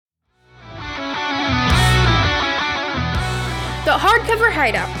The Hardcover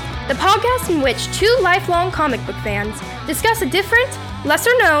Hideout, the podcast in which two lifelong comic book fans discuss a different,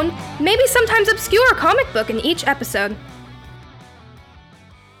 lesser known, maybe sometimes obscure comic book in each episode.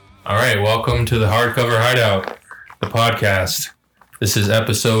 All right, welcome to the Hardcover Hideout, the podcast. This is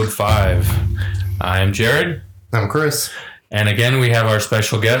episode 5. I'm Jared. I'm Chris. And again, we have our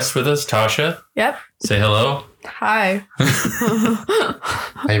special guest with us, Tasha. Yep. Say hello. Hi.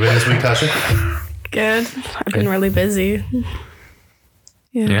 How you been this week, Tasha? Good. I've been really busy.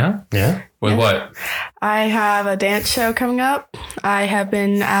 Yeah? With what? I have a dance show coming up. I have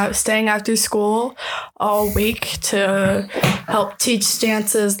been staying after school all week to help teach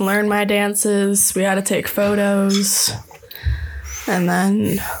dances, learn my dances. We had to take photos.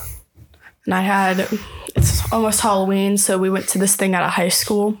 And it's almost Halloween, so we went to this thing at a high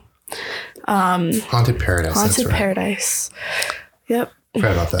school. Haunted Paradise. Haunted Paradise. Yep.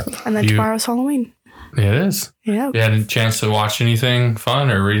 Forgot about that. And then tomorrow's Halloween. Yeah, it is. Yeah. You had a chance to watch anything fun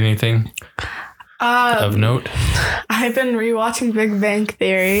or read anything of note? I've been rewatching Big Bang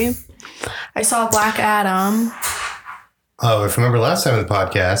Theory. I saw Black Adam. Oh, if you remember last time in the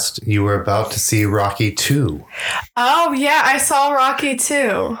podcast, you were about to see Rocky 2. Oh, yeah, I saw Rocky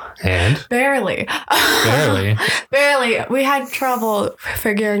 2. And? Barely. Barely. We had trouble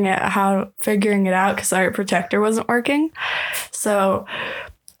figuring it out because our projector wasn't working. So,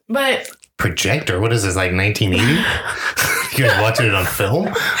 but... Projector? What is this, like 1980? You guys watching it on film?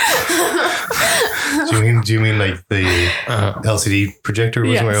 Do you mean like the LCD projector?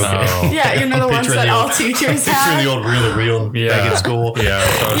 Yes. Okay. Yeah, you know the ones that all teachers have. Picture the old reel back in school. Yeah,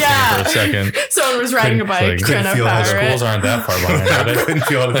 I was thinking for a second. Someone was riding a bike trying to power it. Schools aren't that far behind, are they? Couldn't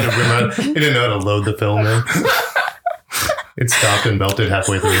feel it. It didn't know how to load the film in. It stopped and melted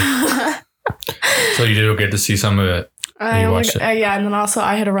halfway through. So you did get to see some of it. Yeah, and then also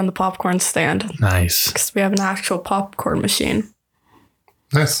I had to run the popcorn stand. Nice. Because we have an actual popcorn machine.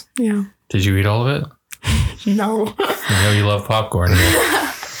 Nice. Yeah. Did you eat all of it? No. I know you love popcorn.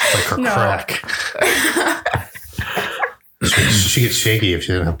 Like her crack. She gets shaky if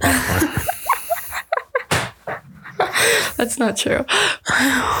she doesn't have popcorn. That's not true.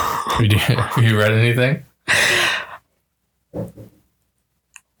 Have you read anything?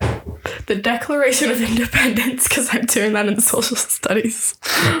 The Declaration of Independence, because I'm doing that in social studies.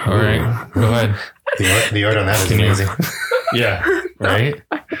 All right, go ahead. The art on that is amazing. Yeah, right?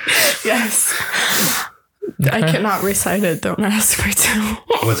 Yes. I cannot recite it. Don't ask me to.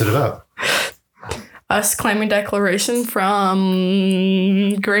 What's it about? Us claiming declaration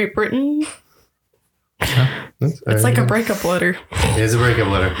from Great Britain. It's like a breakup letter. It is a breakup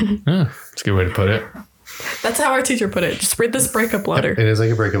letter. That's a good way to put it. That's how our teacher put it. Just read this breakup letter. It is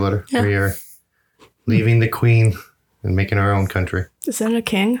like a breakup letter. Yeah. We are leaving the queen and making our own country. Isn't it a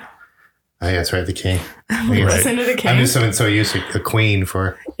king? Oh, yeah, that's right. The king. Isn't it a king? I'm just so used to a queen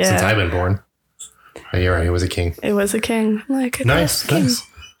since I've been born. Oh, you're right. It was a king. It was a king. Like nice.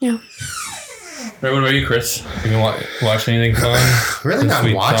 Yeah. Right, what about you, Chris? You can watch anything fun? Really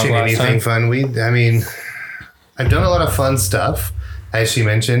not watching anything fun. I've done a lot of fun stuff. As she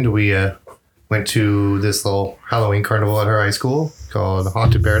mentioned, we went to this little Halloween carnival at her high school called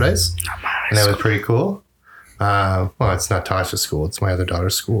Haunted Paradise. And that was pretty cool. Well, it's not Tasha's school. It's my other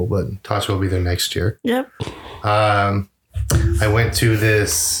daughter's school, but Tasha will be there next year. Yep. I went to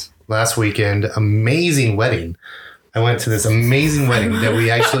this last weekend, amazing wedding. I went to this amazing wedding that we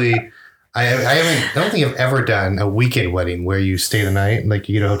actually... I don't think I've ever done a weekend wedding where you stay the night, like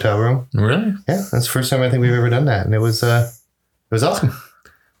you get a hotel room. Really? Yeah, that's the first time I think we've ever done that, and it was awesome.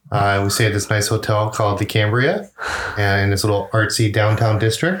 We stayed at this nice hotel called the Cambria, and in this little artsy downtown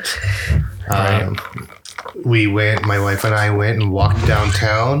district. My wife and I went and walked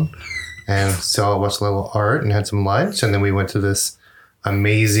downtown and watched a little art and had some lunch, and then we went to this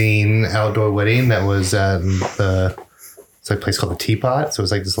amazing outdoor wedding that was at it's like a place called the Teapot. So it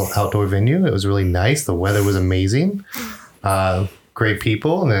was like this little outdoor venue. It was really nice. The weather was amazing. Great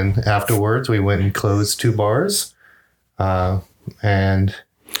people. And then afterwards, we went and closed 2 bars. And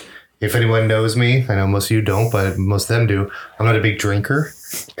if anyone knows me, I know most of you don't, but most of them do. I'm not a big drinker,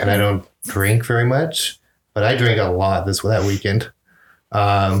 and I don't drink very much. But I drank a lot that weekend.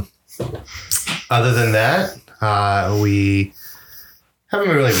 Other than that, we haven't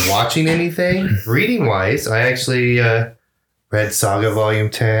been really watching anything. Reading-wise, I actually... read Saga Volume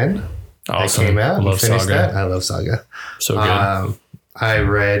 10. Awesome. That came out. Love finished Saga. That. I love Saga. So good. I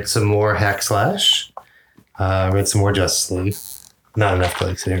read some more Hack Slash. Read some more Justice League. Not enough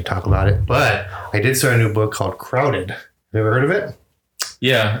to sit here and talk about it. But I did start a new book called Crowded. Have you ever heard of it?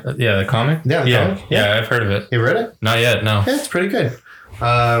 Yeah, the comic? Yeah, comic? Yeah, I've heard of it. You read it? Not yet, no. Yeah, it's pretty good.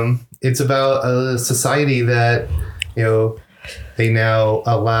 It's about a society that, they now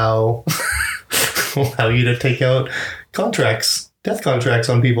allow you to take out death contracts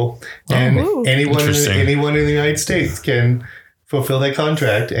on people. And anyone in the United States can fulfill that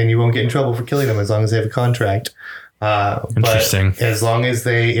contract, and you won't get in trouble for killing them as long as they have a contract. Interesting. But as long as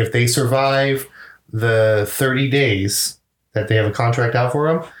if they survive the 30 days that they have a contract out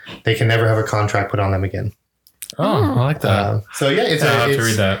for them, they can never have a contract put on them again. Oh, I like that. So yeah, I'll have to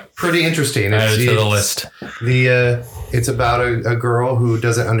read that. Pretty interesting. Add it to the list. It's about a girl who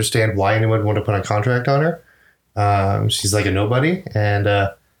doesn't understand why anyone would want to put a contract on her. She's like a nobody, and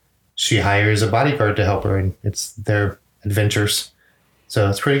she hires a bodyguard to help her, and it's their adventures. So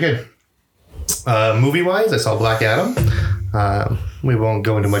it's pretty good. Movie wise, I saw Black Adam. We won't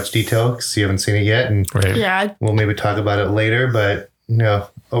go into much detail because you haven't seen it yet, and we'll maybe talk about it later. But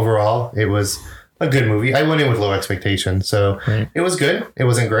overall, it was a good movie. I went in with low expectations, so it was good. It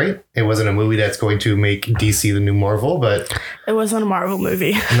wasn't great. It wasn't a movie that's going to make DC the new Marvel, but it wasn't a Marvel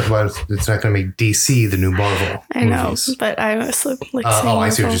movie. It's not going to make DC the new Marvel. I know, but I was like, I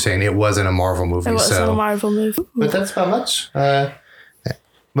see what you're saying. It wasn't a Marvel movie. It wasn't a Marvel movie. But that's about much.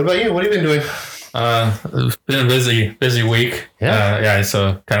 What about you? What have you been doing? It's been a busy week. Yeah.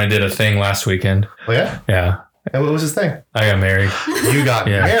 So kind of did a thing last weekend. Oh yeah. Yeah. And what was his thing? I got married. You got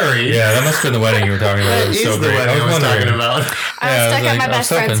married? Yeah, that must have been the wedding you were talking about. It was so great. I was talking about. I was stuck at my best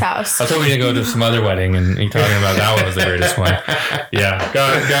friend's house. I was hoping to go to some other wedding, and you talking about that one was the greatest one. Yeah,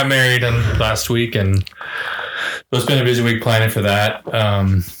 got married last week, and it's been a busy week planning for that.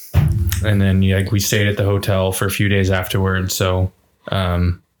 And then we stayed at the hotel for a few days afterwards. So,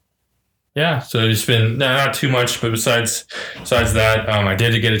 so it's been not too much, but besides that, I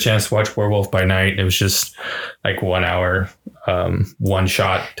did get a chance to watch Werewolf by Night. It was just like 1 hour, one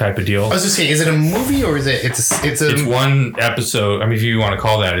shot type of deal. I was just saying, is it a movie or is it? It's one episode. I mean, if you want to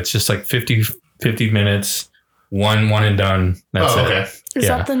call that, it's just like 50 minutes, one and done. That's it. Okay. Is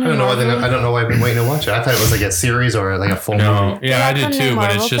that the new I don't know why I've been waiting to watch it. I thought it was like a series or like a full movie. Yeah, I did too,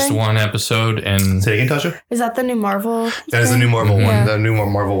 but it's just one episode. And say it again, Tasha? Is that the new Marvel? That is the new Marvel one. The new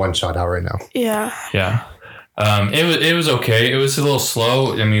Marvel one shot out right now. Yeah. Yeah. It was okay. It was a little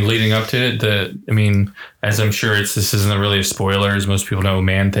slow. I mean, leading up to it, as I'm sure this isn't really a spoiler, as most people know,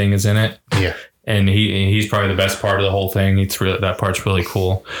 Man-Thing is in it. Yeah. And he's probably the best part of the whole thing. That part's really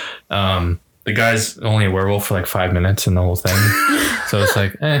cool. The guy's only a werewolf for like 5 minutes in the whole thing. So it's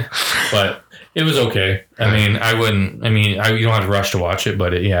like, but it was okay. You don't have to rush to watch it,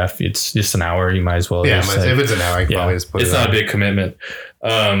 but if it's just an hour, you might as well. Yeah, if it's an hour, I can probably just put it on. It's not a big commitment.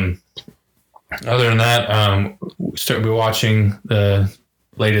 Other than that, we're watching the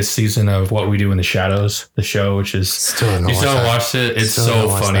latest season of What We Do in the Shadows, the show, which is still haven't watched it. It's so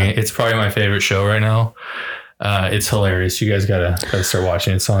funny. It's probably my favorite show right now. It's hilarious. You guys gotta start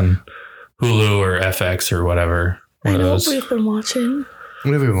watching. It's on Hulu or FX or whatever. I know what we've been watching.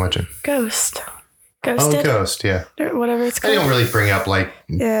 What have we been watching? Ghost. Ghost, yeah. Or whatever it's called. I don't really bring up like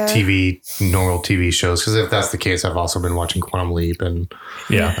normal TV shows, because if that's the case, I've also been watching Quantum Leap and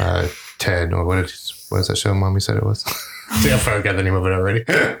Ted, or what is that show Mommy said it was? I forgot the name of it already.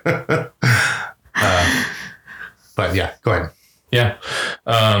 But yeah, go ahead. Yeah.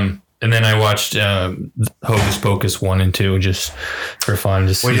 And then I watched Hocus Pocus 1 and 2 just for fun.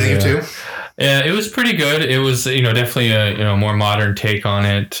 What do you think of 2? Yeah, it was pretty good. It was, definitely a more modern take on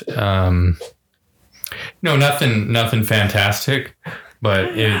it. Nothing fantastic,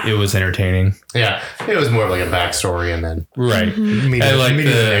 but it was entertaining. Yeah, it was more of like a backstory, and then I like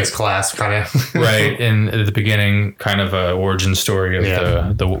the next class kind of right. And at the beginning, kind of a origin story of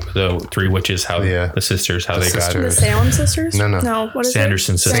the three witches, the sisters, how they got the Salem sisters. No. What is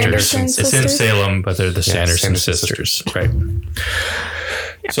Sanderson it? sisters. It's in Salem, but they're the Sanderson sisters, right?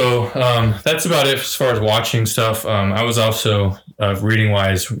 Yeah. So that's about it as far as watching stuff. I was also reading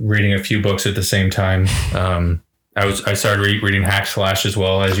a few books at the same time. I started reading Hack Slash as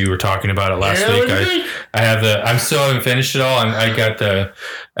well, as you were talking about it last week. I still haven't finished it all. I got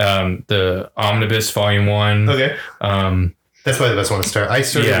the Omnibus Volume 1. Okay. That's probably the best one to start. I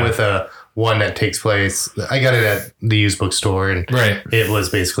started with one that takes place. I got it at the used bookstore, and it was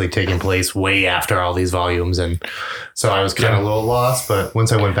basically taking place way after all these volumes, and so I was kind of a little lost. But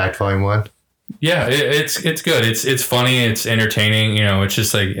once I went back to Volume 1, it's good. It's funny. It's entertaining. It's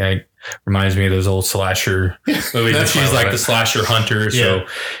just like. Reminds me of those old slasher movies. And she's like the slasher hunter. So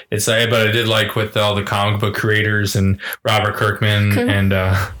it's like, but I did like with all the comic book creators and Robert Kirkman and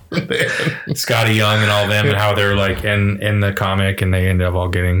Scotty Young and all them, and how they're like in the comic, and they end up all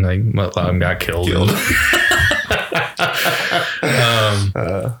getting like a lot of them got killed.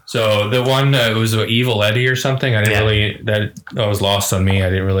 So the one it was Evil Eddie or something. I didn't that was lost on me. I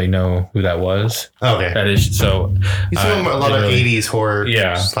didn't really know who that was. Okay. That is so. He's doing a lot of 80s horror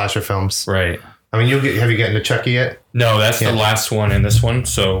slasher films. Right. I mean, have you gotten to Chucky yet? No, that's the last one in this one.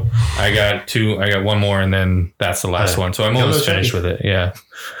 So I got one more, and then that's the last one. So I'm almost finished with it. Yeah.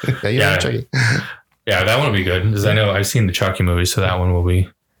 Chucky. Yeah, that one will be good because I know I've seen the Chucky movie, so that one will be.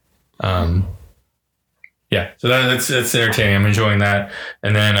 So that's entertaining. I'm enjoying that,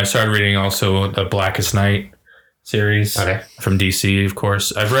 and then I started reading also the Blackest Night series from DC. Of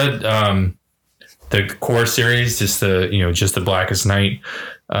course, I've read the core series, just the Blackest Night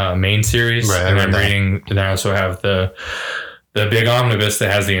main series, and I'm reading. And I also have the big omnibus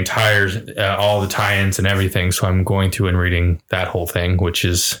that has the entire all the tie-ins and everything. So I'm going through and reading that whole thing, which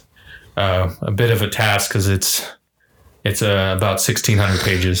is a bit of a task because it's about 1,600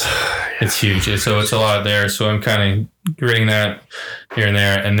 pages. It's huge. So it's a lot there. So I'm kind of reading that here and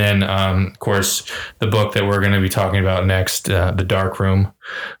there. And then, of course, the book that we're going to be talking about next, The Dark Room.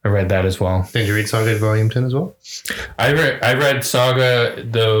 I read that as well. Did you read Saga Volume 10 as well? I read Saga,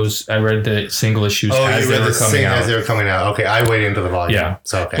 I read the single issues as they were coming out. As they were coming out. Okay, I waited into the volume. Yeah,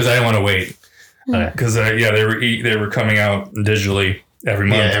 because I didn't want to wait. Because, they were coming out digitally every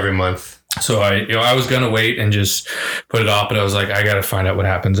month. Yeah, every month. So I was going to wait and just put it off, but I was like, I got to find out what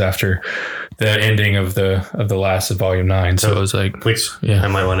happens after the ending of the last of Volume 9. So I was like, I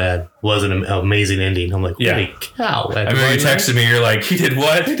might want to add, was an amazing ending. I'm like, holy cow. I remember you texted me, you're like, he did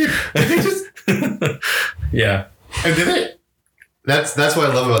what? Yeah. And did it? That's what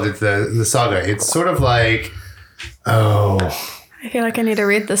I love about it, the saga. It's sort of like, I feel like I need to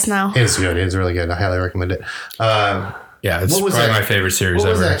read this now. It's good. It's really good. I highly recommend it. It's probably my favorite series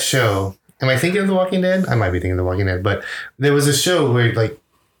ever. What was that show? Am I thinking of The Walking Dead? I might be thinking of The Walking Dead, but there was a show where like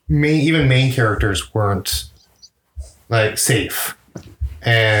even main characters weren't like safe,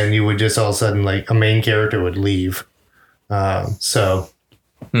 and you would just all of a sudden like a main character would leave. So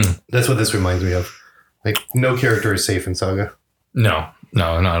that's what this reminds me of. Like no character is safe in Saga. No,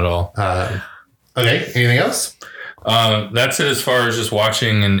 not at all. Okay. Anything else? That's it as far as just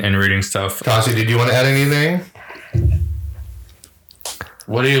watching and reading stuff. Tasha, did you want to add anything?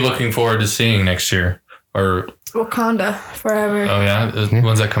 What are you looking forward to seeing next year? Or Wakanda Forever. Oh yeah,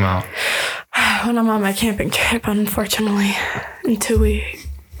 when's that come out? When I'm on my camping trip, unfortunately, in 2 weeks.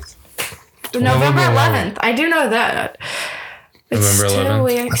 November 11th. I do know that. November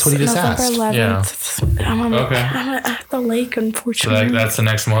 11th. That's what he just asked. November 11th. Yeah. I'm at the lake, unfortunately. So that's the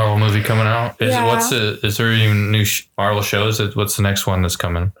next Marvel movie coming out. Is there even new Marvel shows? What's the next one that's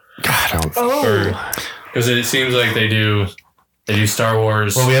coming? God, I don't. Because it seems like they do Star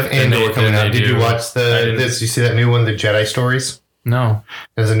Wars. Well, we have Andor coming out. Did you watch did you see that new one, the Jedi Stories? No.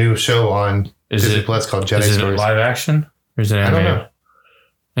 There's a new show on Disney Plus called Jedi Stories. Is it live action? Or is it animated? I don't know.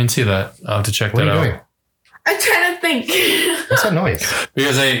 I didn't see that. I'll have to check that out. What are you doing? I'm trying to think. What's that noise?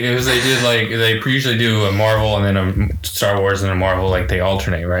 Because they did they usually do a Marvel and then a Star Wars and a Marvel, like they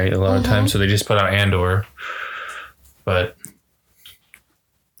alternate, right? A lot of times. So they just put out Andor. But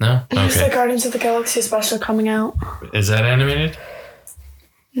no? There's the Guardians of the Galaxy special coming out. Is that animated?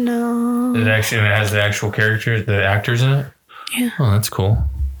 No. It has the actual characters, the actors in it? Yeah. Oh, that's cool.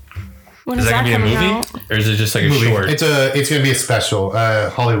 When is that going to be a movie? Out? Or is it just like a short? It's going to be a special,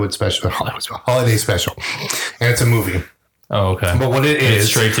 holiday special. And it's a movie. Oh, okay. But what it is,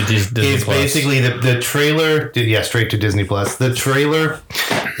 it's straight to Disney Plus. Basically the trailer, straight to Disney Plus. The trailer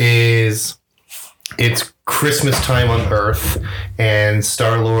is, it's Christmas time on Earth, and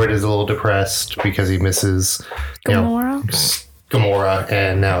Star-Lord is a little depressed because he misses Gamora,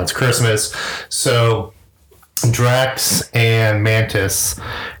 and now it's Christmas. So Drax and Mantis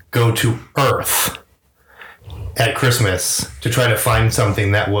go to Earth at Christmas to try to find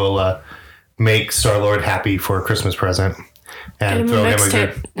something that will make Star-Lord happy for a Christmas present, and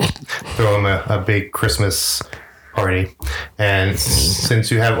throw him a big Christmas party. And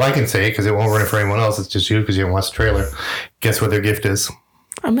since you have, I can say it because it won't run it for anyone else. It's just you because you haven't watched the trailer. Guess what their gift is?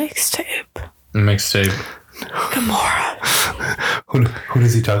 A mixtape. Gamora. Who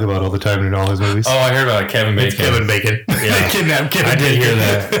does he talk about all the time in all his movies? Oh, I heard about Kevin Bacon. Kevin Bacon. Yeah. Kidnap Kevin Bacon. I did hear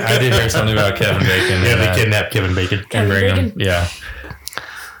that. I did hear something about Kevin Bacon. Yeah, they kidnapped Kevin Bacon. Kevin Bacon. Yeah.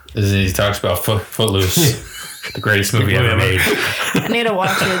 He talks about Footloose. The greatest movie ever made. I need to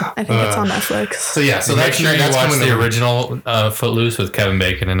watch it. I think it's on Netflix. So make sure you watch the original Footloose with Kevin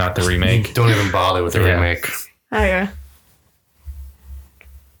Bacon and not the remake. Don't even bother with the remake. Okay.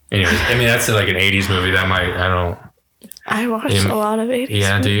 Anyways, I mean that's like an 80s movie. I watched a lot of 80s.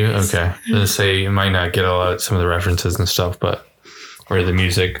 Yeah, movies. do you? Okay. Let's say you might not get some of the references and stuff, or the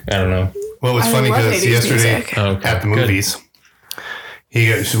music. I don't know. Well, it was funny because yesterday at the movies,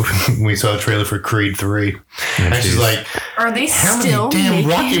 we saw a trailer for Creed 3. And she's like, are they how many damn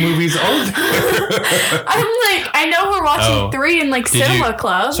Rocky movies are there? I'm like, I know we're watching 3 in like Cinema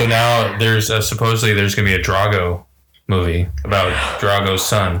Club. So now there's supposedly there's going to be a Drago movie about Drago's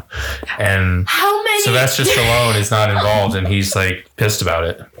son. And how many? Sylvester Stallone is not involved and he's like pissed about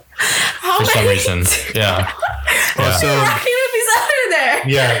it. For some reason. Yeah. So Rocky movies are there?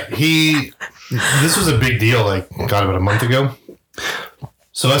 Yeah, this was a big deal like about a month ago.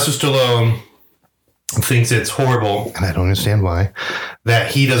 Sylvester Stallone thinks it's horrible, and I don't understand why,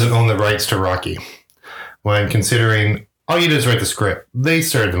 that he doesn't own the rights to Rocky. When considering all you did is write the script. They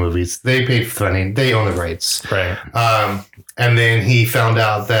started the movies. They paid for funding. They own the rights. Right. And then he found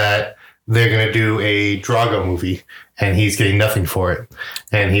out that they're going to do a Drago movie, and he's getting nothing for it.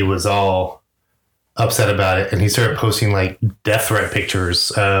 And he was all upset about it, and he started posting like death threat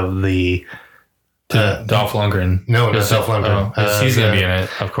pictures of the Dolph Lundgren. No, not Dolph Lundgren. He's going to be in it,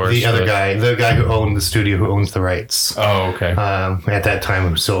 of course. The other guy, the guy who owned the studio, who owns the rights. Oh, okay. At that time,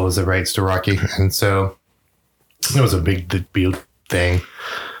 who still owns the rights to Rocky, and so it was a big thing.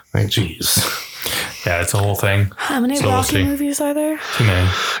 Like, jeez. Yeah, it's a whole thing. How many Rocky movies are there?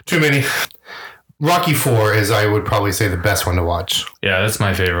 Too many. Rocky 4 is, I would probably say, the best one to watch. Yeah, that's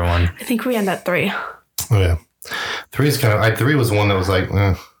my favorite one. I think we end at 3. Oh yeah, 3 is kind of. 3 was one that was like.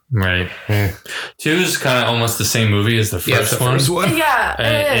 Right. 2 is kind of almost the same movie as the first one. Yeah,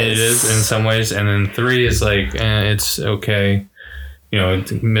 it is in some ways, and then 3 is like it's okay. You know,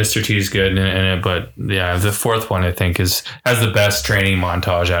 Mr. T's good in it, but yeah, the fourth one I think has the best training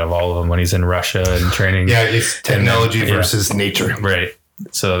montage out of all of them when he's in Russia and training. Yeah, it's technology versus nature. Right.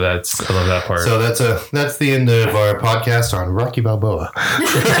 So I love that part. So that's the end of our podcast on Rocky Balboa.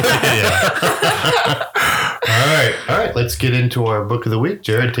 All right. Let's get into our book of the week.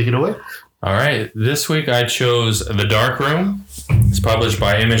 Jared, take it away. All right. This week I chose The Dark Room. It's published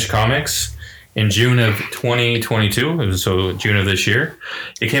by Image Comics in June of 2022. So June of this year.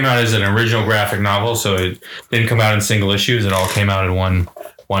 It came out as an original graphic novel, so it didn't come out in single issues. It all came out in one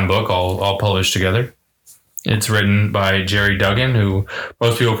book, all published together. It's written by Gerry Duggan, who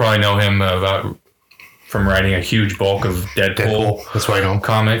most people probably know him from writing a huge bulk of Deadpool. That's right on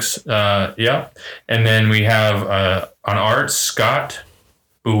comics. Yeah. And then we have on art, Scott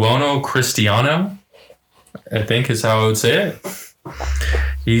Buono-Cristiano, I think is how I would say it.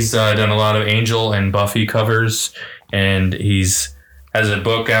 He's done a lot of Angel and Buffy covers, and has a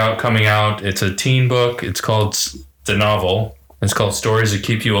book coming out. It's a teen book. It's a novel. It's called Stories That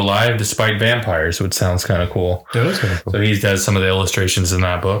Keep You Alive Despite Vampires, which sounds kind of cool. Yeah, that's kind of cool. So he does some of the illustrations in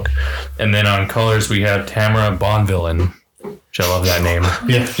that book. And then on colors, we have Tamara Bonvillain, which I love that name.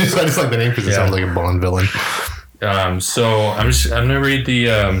 Yeah, I just like the name because it sounds like a Bond villain. So I'm going to read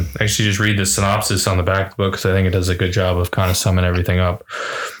read the synopsis on the back of the book because I think it does a good job of kind of summing everything up.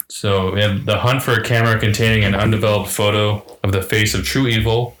 So we have the hunt for a camera containing an undeveloped photo of the face of true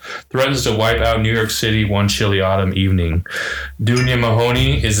evil threatens to wipe out New York City one chilly autumn evening. Dunya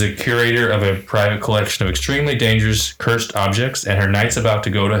Mahoney is the curator of a private collection of extremely dangerous cursed objects, and her night's about to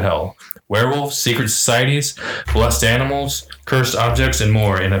go to hell. Werewolves, secret societies, blessed animals, cursed objects, and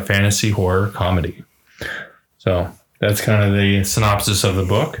more in a fantasy horror comedy. So that's kind of the synopsis of the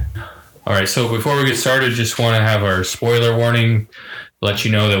book. All right, so before we get started, just want to have our spoiler warning, let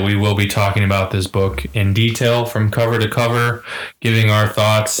you know that we will be talking about this book in detail from cover to cover, giving our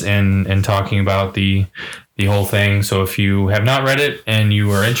thoughts and talking about the whole thing. So if you have not read it and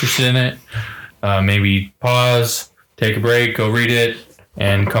you are interested in it, maybe pause, take a break, go read it,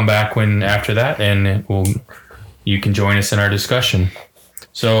 and come back after that, and you can join us in our discussion.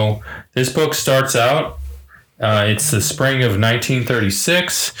 So this book starts out. It's the spring of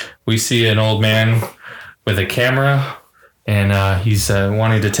 1936. We see an old man with a camera, and he's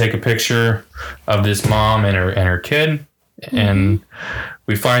wanting to take a picture of this mom and her kid. Mm-hmm. And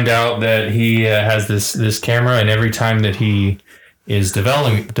we find out that he has this camera, and every time that he is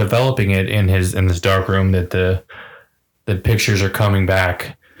developing it in this dark room, that the pictures are coming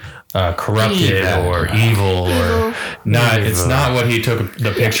back corrupted or evil or not. It's not what he took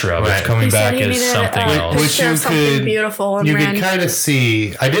the picture of. Right. It's coming back as something else. Which you beautiful and you could kind of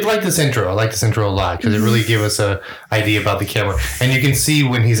see. I did like this intro. I like this intro a lot because it really gave us an idea about the camera. And you can see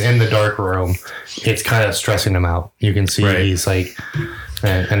when he's in the dark room, it's kind of stressing him out. You can see he's like,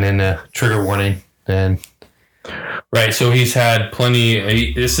 and then trigger warning. Then right. So he's had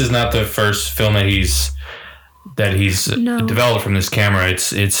plenty. This is not the first film that he's that he's developed from this camera.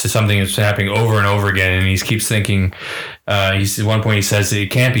 It's something that's happening over and over again, and he keeps thinking. At one point he says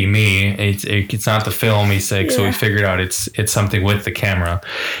it can't be me. It's not the film. He's like, so he figured out it's something with the camera,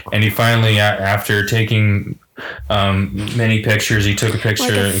 and he finally, after taking many pictures, he took a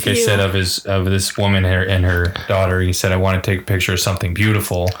picture, like I said, of this woman and her daughter. He said, I want to take a picture of something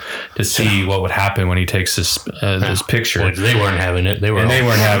beautiful to see what would happen when he takes this picture. Well, they weren't having it. They weren't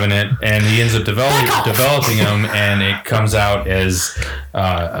having it, and he ends up developing them, and it comes out as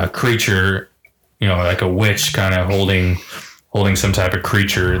a creature, like a witch, kind of holding some type of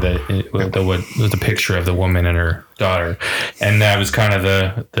creature with the picture of the woman and her daughter, and that was kind of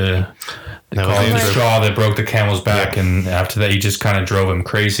the straw that broke the camel's back. Yeah. And after that, he just kind of drove him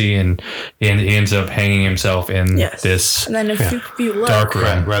crazy, and he ends up hanging himself in this. And then if you look, dark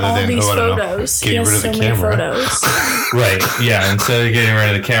room, rather all than these photos, he has so many photos. Right? Yeah. Instead of getting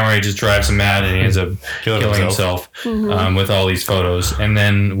rid of the camera, he just drives him mad, and he ends up killing himself with all these photos. And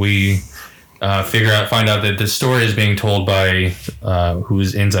then we find out that the story is being told by who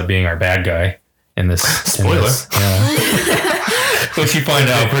ends up being our bad guy in this. Spoiler. Which you find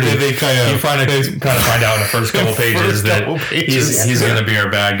out find out in the first couple pages that he's going to be our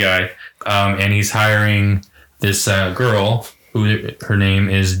bad guy, and he's hiring this girl who her name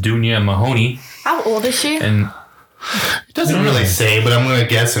is Dunya Mahoney. How old is she? And it doesn't really say, but I'm going to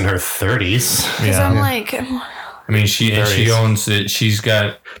guess in her 30s. Because I'm like, I mean, she owns it. She's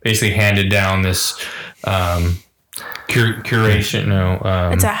got basically handed down this curation.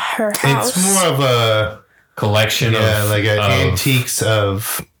 It's at her house. It's more of a collection of antiques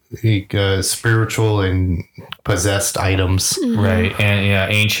of spiritual and possessed items, right?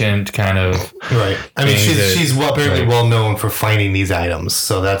 And ancient kind of right. I mean, she's apparently well known for finding these items,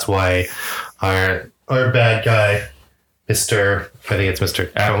 so that's why our bad guy, I think it's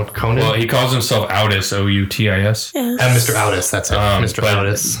Mr. Conan. Well, he calls himself Outis, Outis. Mr. Outis, that's it. Mr.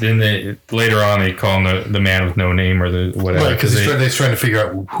 Outis. Then later on, they call him the man with no name, or the whatever. Right, because they're trying to figure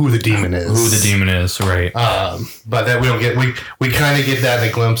out who the demon is. Right. But that we don't get. We kind of get that in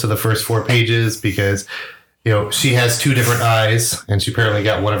a glimpse of the first 4 pages, because she has 2 different eyes, and she apparently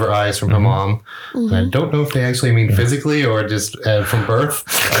got one of her eyes from her mom. And I don't know if they actually mean physically or just from birth.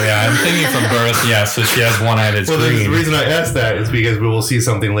 Oh, yeah, I'm thinking from birth. Yeah, so she has one eye that's green. The reason I asked that is because we will see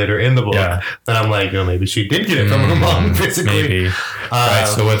something later in the book that I'm like, maybe she did get it from her mom physically. Maybe. Right.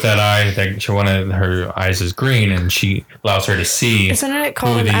 So with that eye, one of her eyes is green, and she allows her to see. Isn't it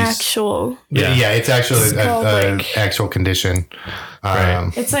called an actual? Yeah, it's actually an actual condition. Right.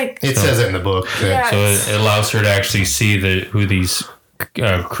 It's like it says it in the book. Yeah, so it allows her to actually see who these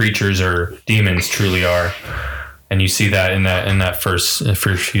creatures or demons truly are, and you see that in that first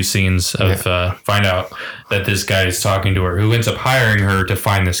few scenes of find out that this guy is talking to her, who ends up hiring her to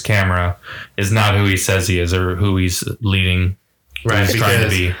find this camera, is not who he says he is or who he's leading. Right, he's trying to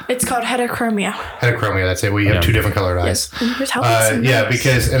be. It's called heterochromia. Heterochromia, that's it. We have 2 different colored eyes. Yes.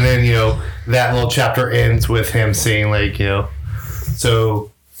 Because and then that little chapter ends with him saying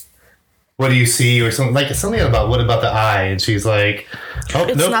so what do you see, or something about what about the eye, and she's like,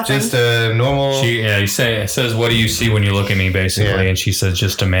 it's nope, nothing. just a normal. He says, what do you see when you look at me, basically, and she says,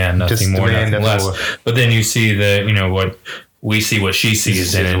 just a man, nothing more, nothing less. But then you see what we see, what she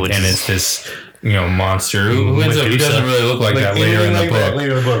sees in it, and it's this monster who doesn't really look like that later in the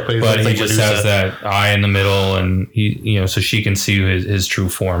book, but he just has that eye in the middle, and he so she can see his true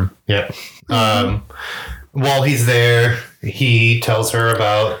form. Yep. While he's there, he tells her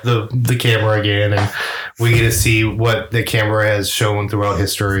about the camera again, and we get to see what the camera has shown throughout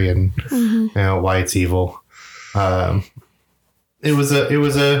history and why it's evil. It was an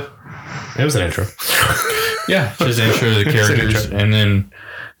intro. Yeah, just intro to the characters, and then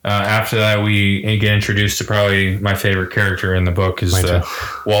after that we get introduced to probably my favorite character in the book is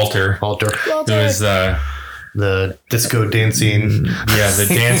Walter. Who is the disco dancing, the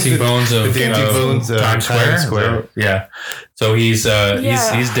dancing bones of Times Square. Yeah, so he's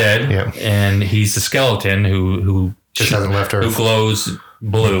dead, and he's a skeleton who just hasn't left her. Who glows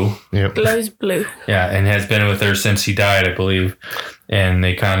blue. Yep. Glows blue. Yeah, and has been with her since he died, I believe. And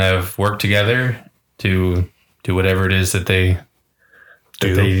they kind of work together to do whatever it is that they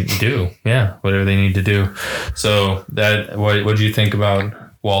do. Yeah, whatever they need to do. So what do you think about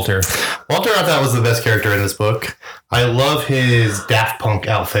Walter? Walter, I thought, was the best character in this book. I love his Daft Punk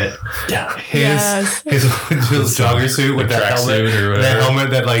outfit. Yeah. His jogger suit with that helmet. That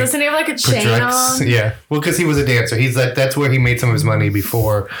helmet that doesn't he have like a chain on? Yeah. Well, because he was a dancer. He's like, that's where he made some of his money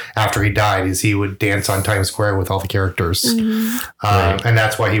after he died, is he would dance on Times Square with all the characters. Mm-hmm. And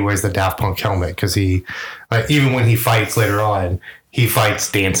that's why he wears the Daft Punk helmet, because he, even when he fights later on, he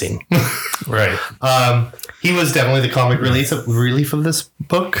fights dancing. Right. he was definitely the comic relief of this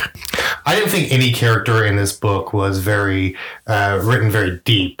book. I didn't think any character in this book was very written very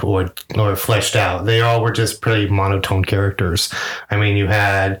deep or fleshed out. They all were just pretty monotone characters. I mean, you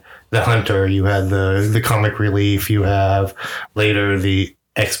had the hunter, you had the comic relief, you have later the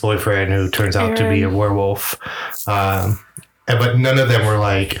ex-boyfriend who turns out to be a werewolf. But none of them were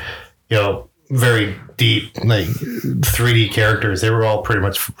like, very deep, like 3D characters. They were all pretty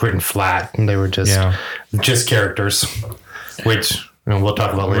much written flat, and they were just characters, which we'll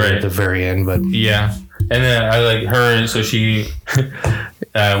talk about later at the very end. But yeah, and then I like her. So she,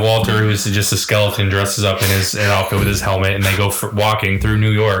 Walter, who's just a skeleton, dresses up in his outfit with his helmet, and they go walking through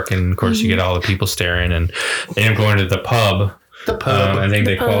New York, and of course you get all the people staring, and they end up going to the pub. I think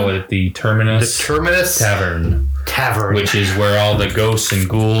they call it the Terminus. The Terminus Tavern, which is where all the ghosts and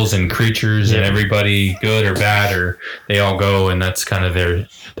ghouls and creatures and everybody, good or bad, or they all go, and that's kind of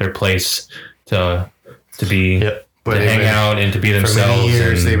their place to be, to hang out and to be themselves. For many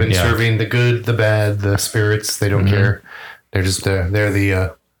years, they've been serving the good, the bad, the spirits. They don't care. They're just they're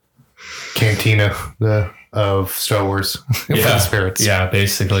the cantina of Star Wars for the spirits. Yeah,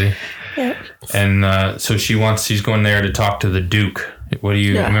 basically. Yeah. And so she's going there to talk to the Duke. What do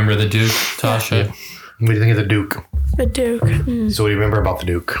you remember the Duke, Tasha? What do you think of the Duke? The Duke. So what do you remember about the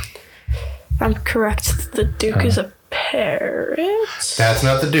Duke? I'm correct. The Duke is a parrot. That's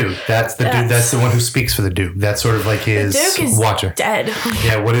not the Duke. That's the dude. That's the one who speaks for the Duke. That's sort of like his watcher. Dead.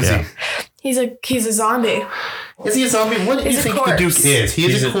 Yeah. What is he? He's a zombie. Is he a zombie? What do you think the Duke is?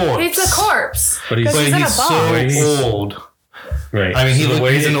 He's a corpse. He's a corpse. But he's so old. Right. I mean,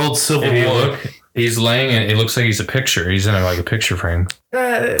 he's an old Civil War. He's laying and it looks like he's a picture. He's in a picture frame.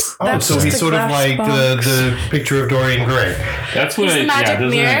 So he's sort of like the picture of Dorian Gray. That's what the magic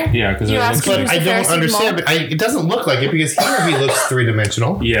mirror. Because I don't understand. But it doesn't look like it because here he looks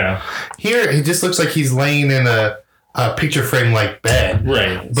 3-dimensional. Yeah. Here he just looks like he's laying in a picture frame like bed.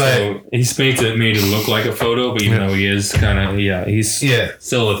 Right. But so he's made it look like a photo, but even though he is kind of he's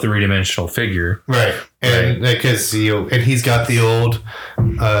still a 3-dimensional figure. Right. And because and he's got the old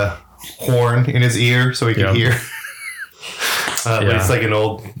horn in his ear so he can hear. It's like an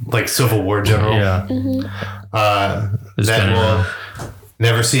old Civil War general. Yeah. That we'll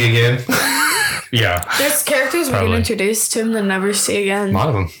never see again. Yeah. There's characters we get introduced to him that never see again. A lot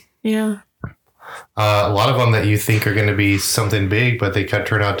of them. Yeah. A lot of them that you think are going to be something big, but they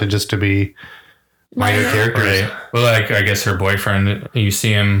turn out to be minor characters. Right. Well, I guess her boyfriend, you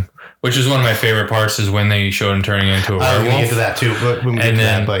see him, which is one of my favorite parts, is when they showed him turning into a werewolf. We'll get to that too, but when we get to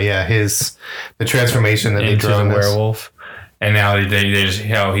that, but yeah, the transformation that they draw in the werewolf, and now they just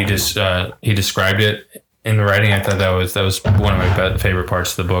how he described it in the writing. I thought that was one of my favorite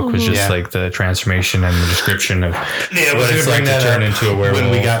parts of the book was just like the transformation and the description of what it's like to turn into a werewolf. When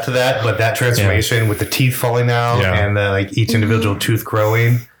we got to that, but that transformation with the teeth falling out and each individual tooth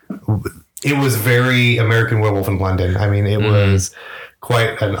growing, it was very American Werewolf in London. I mean, it was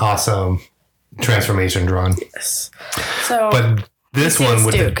quite an awesome transformation drawn. Yes. But this one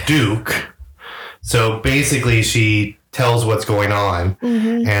with the Duke, so basically she tells what's going on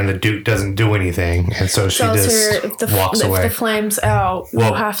and the Duke doesn't do anything, and so she just walks away. If the flame's out,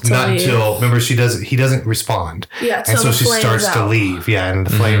 we'll have to leave. Remember, he doesn't respond. Yeah, and so she starts to leave. Yeah, and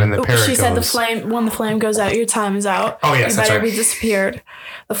the flame and the parrot she said when the flame goes out, your time is out. Oh yes, you better be disappeared.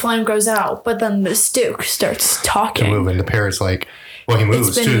 The flame goes out, but then this Duke starts talking. Moving. The parrot's like, well, he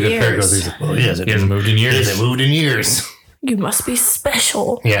moves too. Years. The parrot goes, well, he hasn't moved in years. He hasn't moved in years. You must be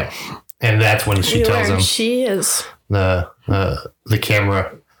special. Yeah, and that's when she tells him she is the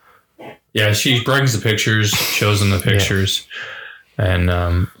camera. Yeah, she brings the pictures, shows him the pictures, and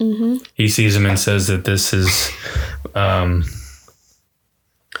he sees them and says that this is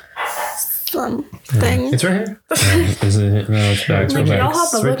something. It's right here. Is it? No, it's back. You all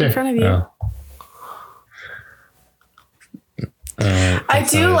have the book in front of you. Oh. I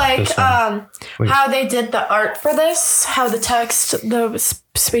do like how they did the art for this. How the text, the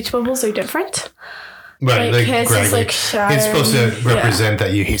speech bubbles are different. Right, like his is like shattered. It's supposed to represent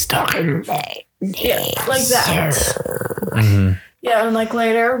that he's talking. Yeah, like that. Mm-hmm. Yeah, and like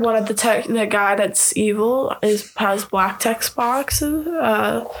later, one of the guy that's evil has black text boxes.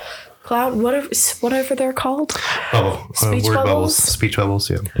 Cloud, whatever they're called. Speech bubbles. Speech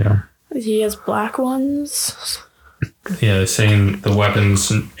bubbles. Yeah. He has black ones. Yeah, saying the weapons.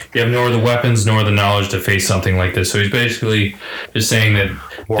 You have nor the weapons nor the knowledge to face something like this. So he's basically just saying that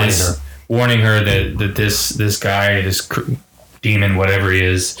warning her that this guy, this demon, whatever he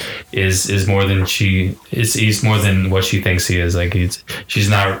is more than he's more than what she thinks he is. Like she's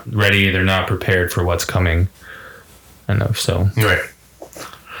not ready. They're not prepared for what's coming. I know. So right.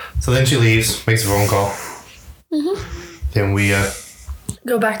 So then she leaves, makes a phone call. Then we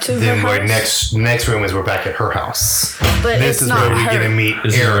Go back to her then house. we're next room is we're back at her house. But This it's is not where we her. get to meet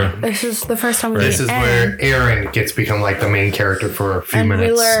Aaron. This is the first time we This meet is Aaron. where Aaron gets become like the main character for a few And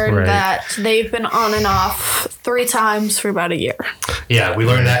minutes. we learn Right. that they've been on and off 3 times for about a year. Yeah, we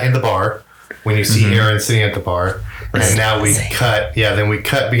learned that in the bar when you see Aaron sitting at the bar. And now we cut. Yeah, then we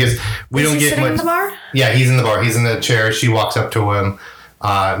cut because we don't Is he get sitting much. in the bar? Yeah, he's in the bar. He's in the chair. She walks up to him.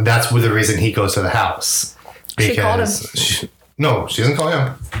 That's the reason he goes to the house. She called him. No, she doesn't call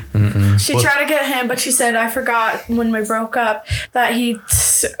him. She tried to get him, but she said, I forgot when we broke up that he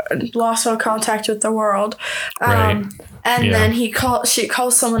lost all contact with the world. Right. And Yeah. then she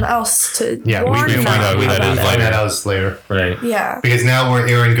calls someone else to Yeah, warn we them find out who that about is it. find that out later. Right. Yeah. Because now where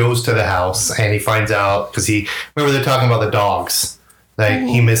Aaron goes to the house and he finds out because remember they're talking about the dogs. Like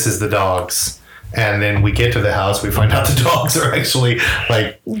he misses the dogs. And then we get to the house, we find out the dogs are actually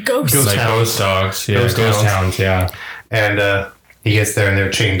like Ghosts. Ghost Like hounds. ghost dogs. Yeah, Ghost ghost hounds. hounds. Yeah. And he gets there and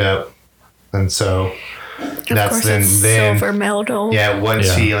they're chained up. And so Of that's course, then it's Silver Meldal. yeah, once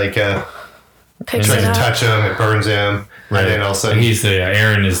Yeah. he Picks tries it to up. touch him, it burns him. And then all of a sudden he's the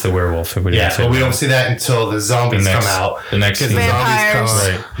Aaron is the werewolf. If we didn't yeah, say but we that. don't see that until the zombies The next- come out. the next 'Cause scene. the zombies Vampires.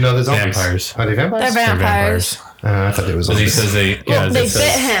 come. Right. No, the zombies. Vampires. Are they vampires? They're vampires. I thought they was Because he zombies. says they. Yeah, They it bit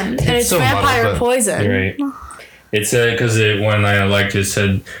says- him, and it's so muddled, vampire but- poison. Right. It said because one line I liked it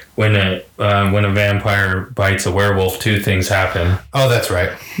said when a vampire bites a werewolf, 2 things happen. Oh, that's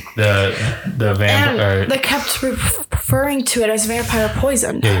right. The vampire. And they kept referring to it as vampire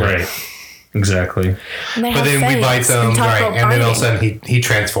poison. Right. Exactly. And they But have then we bite fangs them, and talk right? about And then all of a biting. sudden he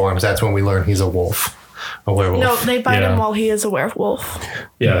transforms. That's when we learn he's a wolf, a werewolf. No, they bite Yeah. him while he is a werewolf.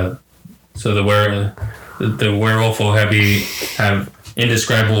 Yeah. So the werewolf will have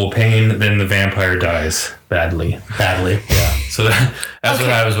indescribable pain. Then the vampire dies badly. badly. Yeah. So that's what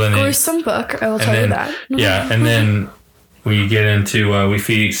happens when they. Gruesome book, I will tell And you then that. yeah, and then we get into we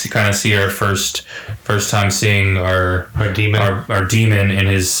kind of see our first time seeing our demon. our demon in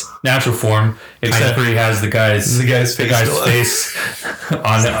his natural form, except for he has the guy's face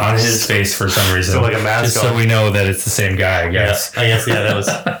on his face for some reason. So like a mask just so on. we know that it's the same guy. I guess. I guess that was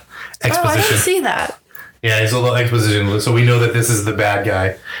Oh, I didn't exposition. see that. Yeah, it's a little exposition. So we know that this is the bad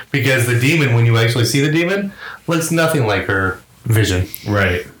guy because the demon, when you actually see the demon, looks nothing like her vision.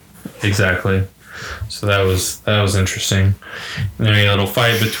 Right. Exactly. So that was interesting. And then we had a little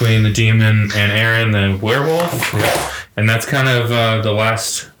fight between the demon and Aaron, the werewolf. And that's kind of the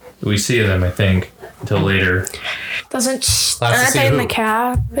last we see of them, I think, until later. Aren't to they see in who? the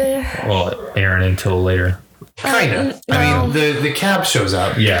cab? Well, Aaron until later. Kind of. I mean, the cab shows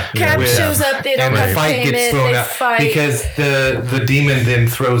up. Yeah. Cab Yeah. shows up, they don't And the have fight payment, gets thrown they out fight. because the demon then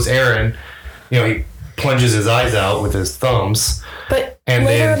throws Aaron. He plunges his eyes out with his thumbs. But and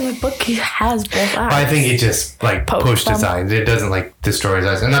later then- in the book, he has both eyes. I think it just Pokes pushed his them. eyes. It doesn't destroy his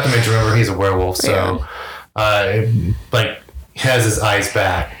eyes. And not to mention, remember he's a werewolf, so has his eyes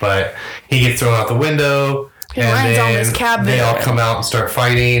back. But he gets thrown out the window. He and lands on then this cab they all there. come out and start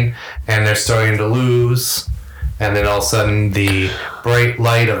fighting, and they're starting to lose. And then all of a sudden, the bright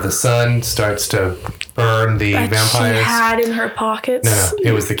light of the sun starts to burn the that vampires. she had in her pockets. No,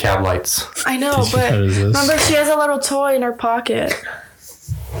 it was the cab lights. I know, but What is this? remember she has a little toy in her pocket.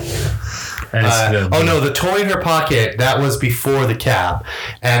 And it's Oh no, the toy in her pocket, that was before the cab.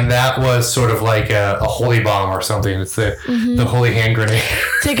 And that was sort of like a holy bomb or something. It's the holy hand grenade.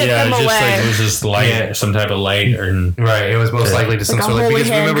 To get yeah, them just away. like it was just light, Yeah. some type of light, or Right, it was most likely to some a sort of, holy because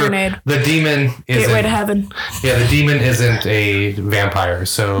hand remember, grenade. the demon Gateway to isn't, heaven. yeah, the demon isn't a vampire,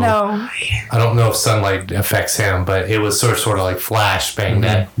 so No. I don't know if sunlight affects him, but it was sort of like flashbang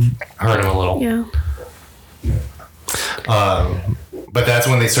that hurt him a little. Yeah. But that's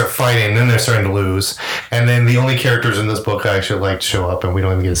when they start fighting, and then they're starting to lose. And then the only characters in this book I actually like show up, and we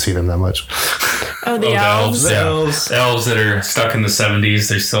don't even get to see them that much. Oh, the the elves. elves. Yeah. Elves. Elves that are stuck in the 70s.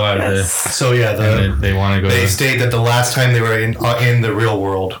 They're still out of the. So yeah, And they want to go. they to, state that the last time they were in the real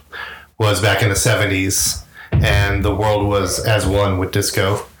world was back in the 70s, and the world was as one with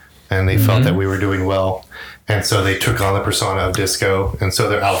disco, and they felt that we were doing well. And so they took on the persona of disco, and so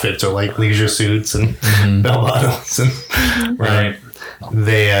their outfits are like leisure suits and bell bottoms, and right.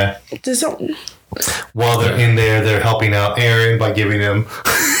 they Just don't. while they're in there, they're helping out Aaron by giving him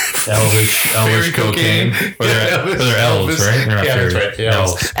Elvish fairy cocaine. Or they're elves, right? They're not Yeah, that's fairy. right. Yeah.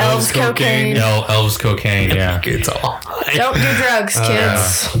 Elves. Elves cocaine. Elves cocaine. Yeah. It's all. Don't do drugs,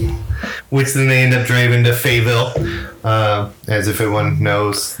 kids. Which then they end up driving to Fayville. As if everyone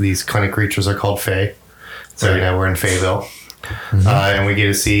knows, these kind of creatures are called Fae. So now we're in Fayville. And we get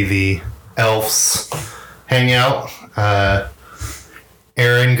to see the elves hang out.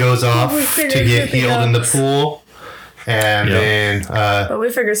 Aaron goes off We to finished get with the healed in the elves. pool. And then but we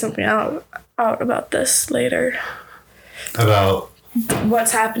figured something out about this later. About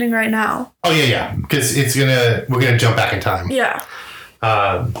what's happening right now. Oh yeah, because we're gonna jump back in time. Yeah.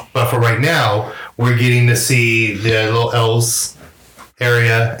 But for right now, we're getting to see the little elves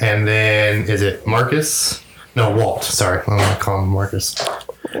area, and then is it Marcus? No, Walt. Sorry, I'm gonna call him Marcus.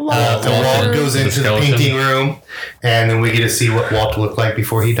 Walt goes into the painting room, and then we get to see what Walt looked like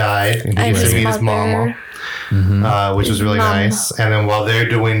before he died, and he gets to meet his mama, which was really nice. And then while they're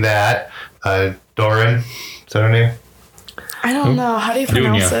doing that, Doran, is that her name? I don't know. How do you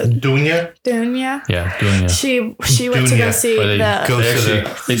pronounce it? Dunya? Dunya? Yeah, Dunya. She went to go see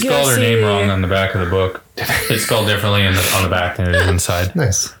they spelled her name wrong on the back of the book. It's spelled differently on the back than it is inside.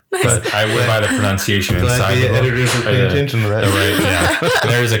 Nice. But I went by the pronunciation inside the book. Editors are paying attention to that.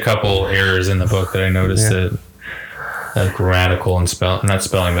 There's a couple errors in the book that I noticed that grammatical and not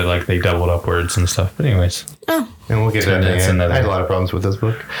spelling, but like they doubled up words and stuff. But anyways. Oh. And we'll get that in. I had a lot of problems with this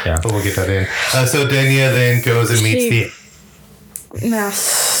book. Yeah. But we'll get that in. So Dania then goes and meets the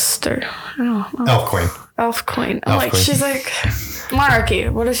Master. Elf Queen. Elf Queen. She's like monarchy.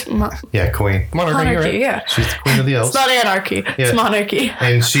 What is Queen. Monarchy, right? Yeah. She's the queen of the elves. It's not anarchy. Yeah. It's monarchy.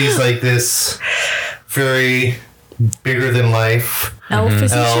 And she's like this very bigger than life elf. Isn't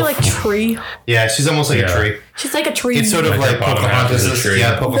she like a tree? Yeah, she's almost like a tree. She's like a tree. It's sort of like Pocahontas.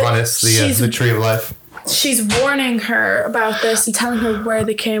 Yeah, Pocahontas, the tree of life. She's warning her about this and telling her where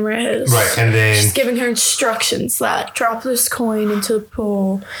the camera is. Right, and then she's giving her instructions that drop this coin into the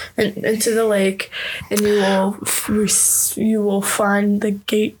pool and into the lake, and you will find the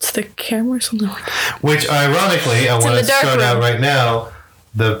gate to the camera or something like that. Which, ironically, I want to start out right now.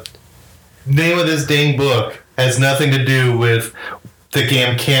 The name of this dang book has nothing to do with the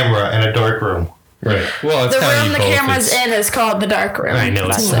damn camera in a dark room. Right. Well, it's the room the camera's in is called the dark room. I know.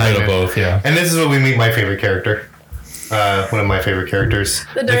 It's a little both, yeah. And this is where we meet my favorite character. One of my favorite characters.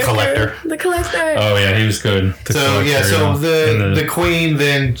 The Collector. The Collector. Oh, yeah, he was good. The Queen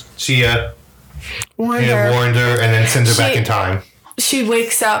then she warned her and then sends her back in time. She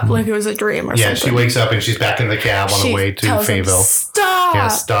wakes up like it was a dream or something. Yeah, she wakes up and she's back in the cab on the way to Fayetteville. Stop! Yeah,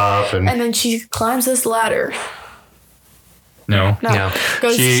 stop. And then she climbs this ladder. No.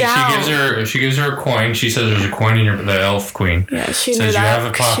 Goes down. She gives her a coin. She says there's a coin in the elf queen. Yeah, she says you have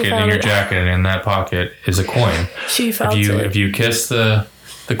a pocket in your jacket, and in that pocket is a coin. She felt If you kiss the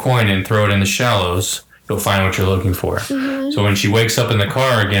coin and throw it in the shallows, you'll find what you're looking for. Mm-hmm. So when she wakes up in the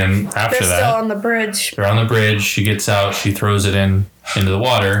car again after they're still on the bridge. They're on the bridge. She gets out. She throws it into the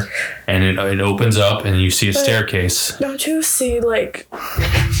water, and it opens up, and you see a staircase. Don't you see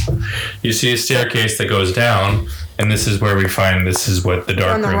You see a staircase that goes down. And this is where we find this is what the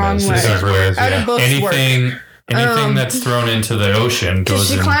dark room is. This is where anything that's thrown into the ocean goes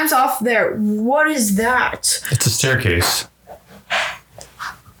in. She climbs off there. What is that? It's a staircase.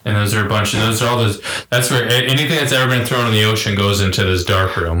 And those are that's where anything that's ever been thrown in the ocean goes into this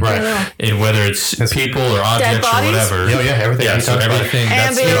dark room. Right. And whether it's people or objects or whatever. Everything. Yeah, so everything.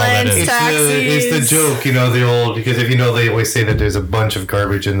 Ambulance, taxis. It's the joke, the old, because if they always say that there's a bunch of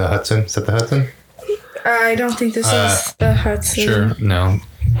garbage in the Hudson. Is that the Hudson? I don't think this is the Hudson. Sure, no.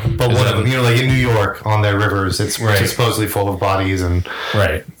 But one of them, like in New York, on their rivers, it's supposedly full of bodies and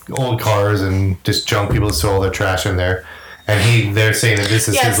old cars and just junk. People throw all their trash in there. And they're saying that this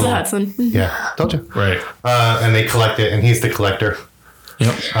is his little... Hudson. Yeah, told you. Right. And they collect it, and he's the collector.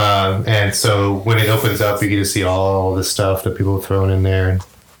 Yep. And so when it opens up, you get to see all the stuff that people have thrown in there. And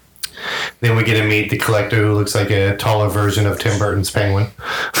then we get to meet the collector, who looks like a taller version of Tim Burton's Penguin.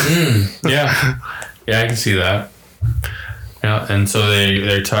 Yeah. Yeah, I can see that. Yeah, and so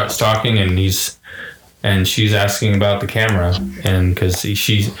they're talking, and she's asking about the camera, and because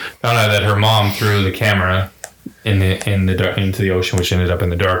she found out that her mom threw the camera into the ocean, which ended up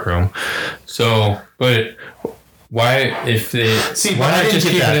in the dark room. So, but why not just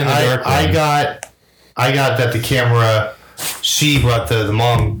keep it in the dark room? I got that the camera, she brought the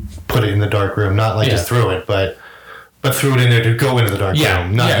mom put it in the dark room, not just threw it, but threw it in there to go into the dark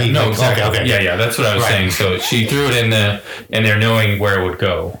room. Exactly. Okay. Yeah, that's what I was saying. So she threw it in there knowing where it would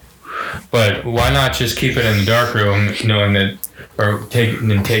go. But why not just keep it in the dark room, knowing that, or take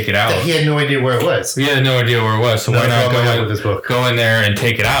it out? He had no idea where it was. He had no idea where it was. So why not go in there and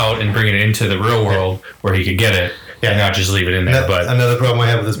take it out and bring it into the real world where he could get it, and not just leave it in there? But another problem I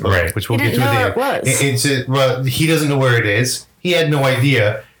have with this book, which we'll get to at the end. He doesn't know where it is. He had no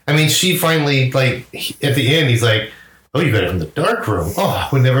idea. I mean, she finally, at the end, he's like, oh, you got it from the dark room. Oh, I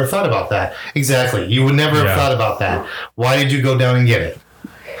would never have thought about that. Exactly. You would never have thought about that. Why did you go down and get it?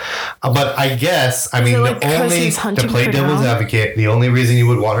 But I guess, I mean, like to play devil's advocate, the only reason you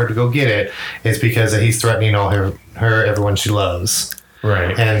would want her to go get it is because he's threatening everyone she loves.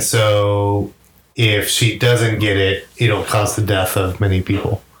 Right. And so if she doesn't get it, it'll cause the death of many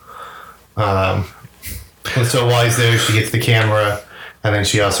people. And so while he's there, she gets the camera, and then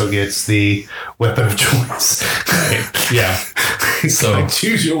she also gets the weapon of choice. Right. Yeah. So like,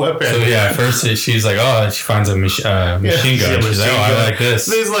 choose your weapon. So yeah, first she's like, she finds a machine gun. She's like, I like this.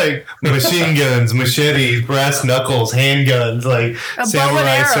 There's like machine guns, machetes, brass knuckles, handguns, like a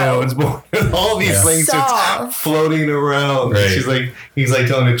samurai swords, all these things just floating around. Right. He's like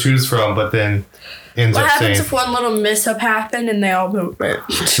telling her to choose from, but then ends what up saying, happens if one little mishap happened and they all move it?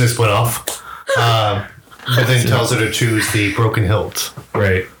 This went off. But then tells her to choose the broken hilt.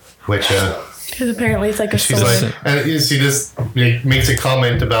 Right. Which because apparently it's like a she's sword. like, and she just makes a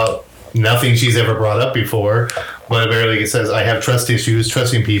comment about nothing she's ever brought up before, but apparently it says, I have trust issues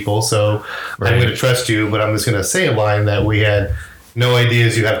trusting people, so I'm going to trust you, but I'm just going to say a line that we had no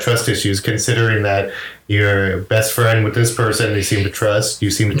ideas you have trust issues, considering that you're best friend with this person you seem to trust.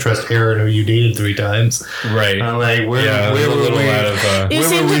 You seem to trust Aaron, who you dated 3 times. Right. I'm like, where you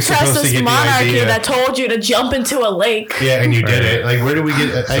seem to trust this monarchy that told you to jump into a lake. Yeah, and you did it. Like, where do we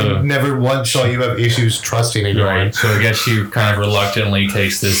get... I never once saw you have issues trusting anyone. Right. So I guess she kind of reluctantly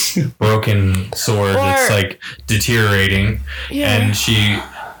takes this broken sword that's like deteriorating, and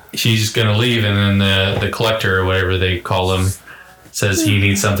she's going to leave, and then the collector, or whatever they call him, says he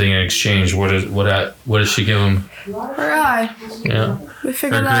needs something in exchange. What does she give him? Her eye. Yeah. We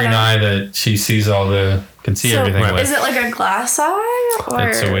figured her that green out. eye that she sees can see everything with. Is it like a glass eye? Or?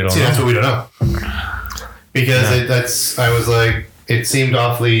 That's what we don't know. That's what we don't know. Because I was like, it seemed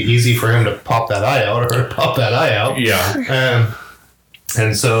awfully easy for him to pop that eye out, or her to pop that eye out. Yeah.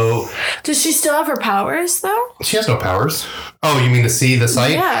 And so... Does she still have her powers, though? She has no powers. Oh, you mean to see the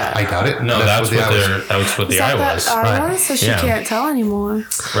sight? Yeah. I doubt it. No, that's what the eye was. Eye was? So she can't tell anymore.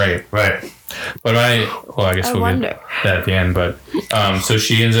 Right. But I guess we'll get that at the end. But so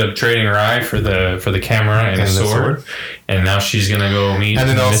she ends up trading her eye for the camera and the sword, and now she's gonna go meet. And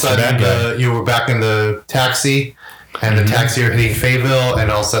then all of a Mr. Bad Guy. sudden, you were back in the taxi, and the taxi are hitting Fayetteville,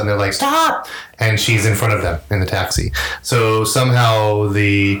 and all of a sudden they're like, "Stop!" And she's in front of them in the taxi. So somehow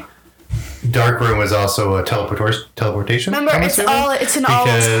the dark room was also a teleportation. Remember, it's in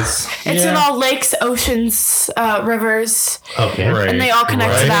all lakes, oceans, rivers. Okay, right. And they all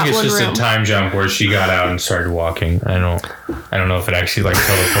connect to that one room. I think it's just a time jump where she got out and started walking. I don't know if it actually like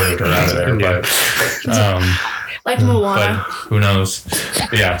teleported her out of there, but like Moana. But who knows?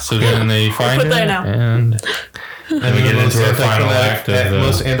 But yeah. So then they find her, and we get into our final act of the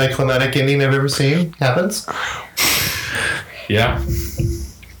most anticlimactic ending I've ever seen happens. Yeah.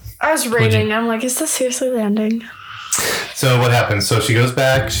 I was reading. I'm like, is this seriously the ending? So what happens? So she goes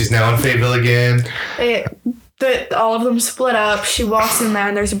back. She's now in Fayetteville again. All of them split up. She walks in there,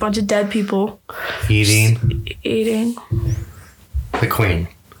 and there's a bunch of dead people eating the queen.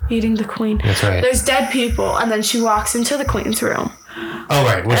 Eating the queen. That's right. There's dead people, and then she walks into the queen's room. Oh,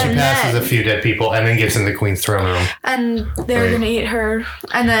 right. Well, she passes a few dead people and then gets in the queen's throne room. And they're going to eat her.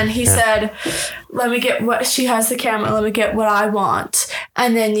 And then he said, let me get what... She has the camera. Let me get what I want.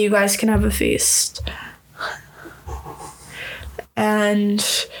 And then you guys can have a feast. And...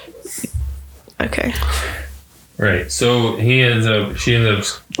 Okay. Right. So she ends up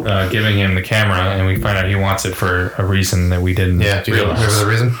giving him the camera, and we find out he wants it for a reason that we didn't realize. Do you remember the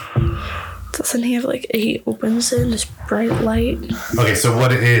reason? Doesn't he have he opens it in this bright light? Okay, so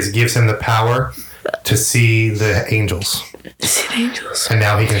what it is gives him the power to see the angels. See the angels. And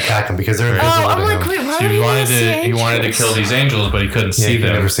now he can attack them because they're invisible to him. Wait, why he wanted to kill these angels, but he couldn't see them.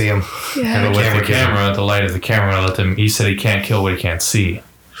 He never see them. Yeah. And with the light of the camera, he said he can't kill what he can't see.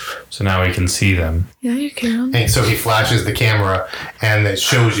 So now he can see them. Yeah, you can. And so he flashes the camera, and it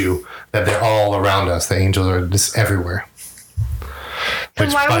shows you that they're all around us. The angels are just everywhere.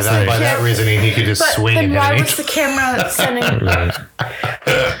 Which by that reasoning, he could just swing and hit an angel. Why was the camera sending?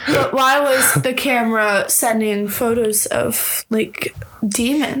 But why was the camera sending photos of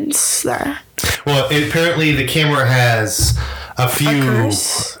demons there? Well, apparently the camera has a few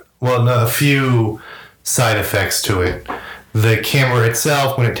side effects to it. The camera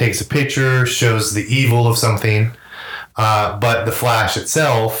itself, when it takes a picture, shows the evil of something, but the flash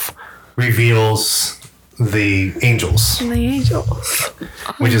itself reveals the angels.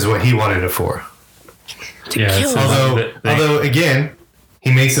 Which is what he wanted it for. Although, again,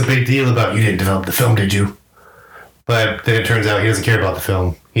 he makes a big deal about, you didn't develop the film, did you? But then it turns out he doesn't care about the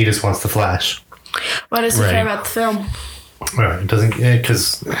film. He just wants the flash. Why does he care about the film? Right, it doesn't,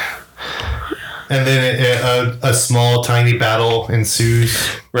 because... And then a small, tiny battle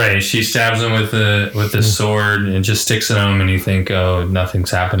ensues. Right. She stabs him with the sword and just sticks at him, and you think, oh,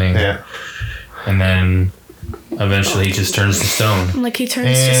 nothing's happening. Yeah. And then eventually he just turns to stone. Like he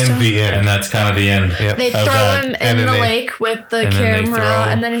turns to stone. The end. And that's kind of the end. Yep. They throw him in the lake with the camera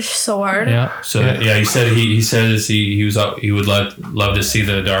and then his sword. Yeah. So he said he says he would love to see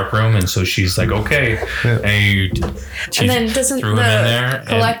the dark room, and so she's like, okay. Yeah. And then doesn't the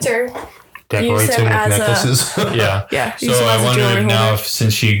collector decorates him with necklaces. Yeah. So I wonder now if,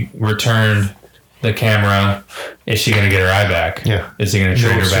 since she returned the camera, is she going to get her eye back? Yeah. Is he going to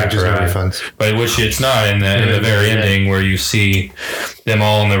trade her back her eye? Refunds. But which it's not in the very ending, where you see them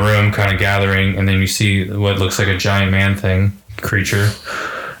all in the room kind of gathering, and then you see what looks like a giant man thing creature.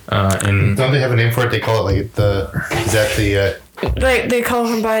 And don't they have a name for it? They call it like they call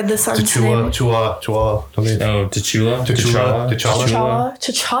him by the son's name. T'Challa.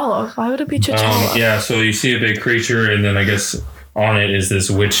 T'Challa. Why would it be T'Challa? Yeah, so you see a big creature, and then I guess on it is this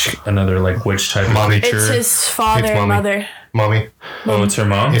witch, another like witch type of creature. It's his father and mother. Mommy. Oh, it's her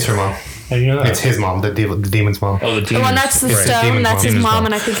mom? It's her mom. How do you know that? It's his mom, the demon's mom. Oh, the demon's The one that's the stone, that's his mom,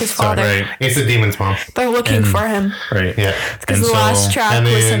 and I think his father. Right. It's the demon's mom. They're looking for him. Right. Yeah. Because the last track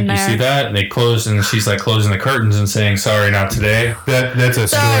was in there. You see that? And they close, and she's like closing the curtains and saying, sorry, not today. That's a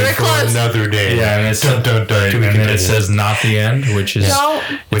story for another day. Yeah, and it's and then it says not the end, which is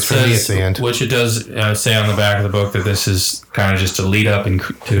which for me is the end. Which it does say on the back of the book that this is kind of just a lead up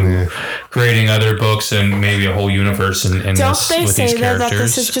to creating other books and maybe a whole universe in Don't this they with say these characters. that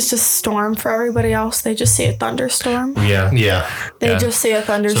this is just a storm for everybody else? They just see a thunderstorm. Yeah. They just see a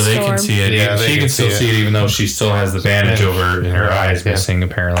thunderstorm. So they can see it. Yeah, she can still see it, even though she still has the bandage over in her eyes missing,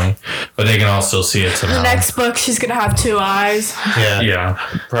 apparently. But they can all still see it somehow. The next book, she's gonna have 2 eyes. Yeah,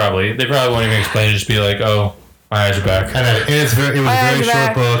 probably. They probably won't even explain it. Just be like, oh, my eyes are back. And it was a very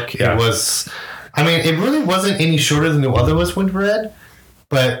short book. Yeah. It was, I mean, it really wasn't any shorter than the other ones we've read,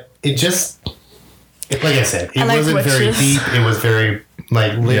 but it just, like I said, it wasn't very deep. It was very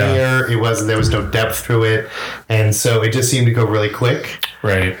linear. It wasn't. There was no depth through it, and so it just seemed to go really quick.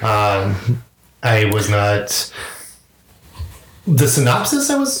 Right. I was not. The synopsis,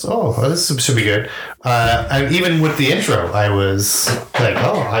 I was, this should be good. And even with the intro, I was like,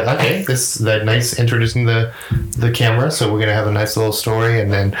 okay, that nice introducing the camera, so we're gonna have a nice little story,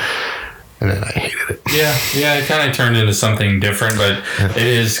 and then I hated it. Yeah, it kind of turned into something different, but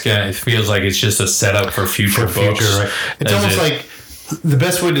it feels like it's just a setup for future books. Right? It's almost like the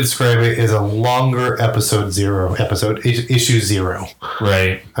best way to describe it is a longer issue 0.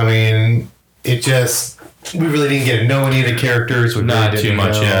 Right. I mean, it just. We really didn't get to know any of the characters. Not too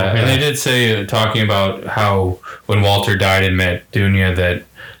much, yeah. And they did say, talking about how when Walter died and met Dunya, that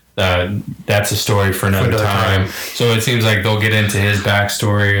that's a story for another time. So it seems like they'll get into his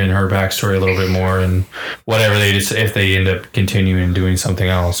backstory and her backstory a little bit more, and whatever if they end up continuing doing something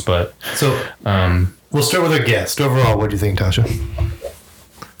else. But so we'll start with our guest. Overall, what do you think, Tasha?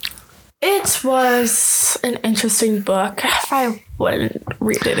 It was an interesting book. I wouldn't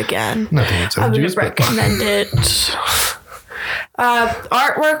read it again. I wouldn't recommend it.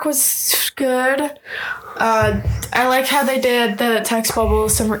 Artwork was good. I like how they did the text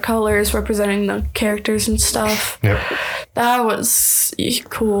bubbles, different colors representing the characters and stuff. Yep. That was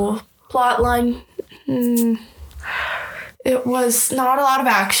cool. Plotline. It was not a lot of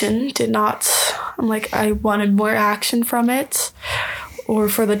action. I wanted more action from it. Or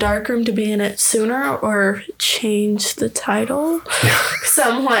for the dark room to be in it sooner, or change the title.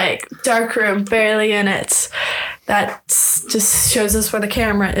 Some dark room barely in it. That just shows us where the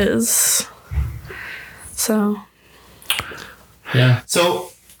camera is. So. Yeah.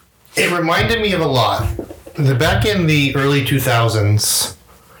 So it reminded me of a lot. Back in the early 2000s,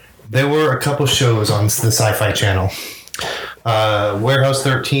 there were a couple shows on the Sci-Fi Channel. Warehouse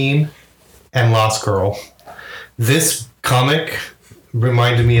 13 and Lost Girl. This comic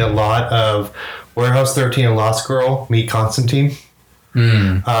reminded me a lot of Warehouse 13 and Lost Girl, meet Constantine.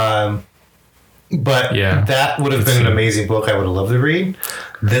 But that would have been an amazing book I would have loved to read.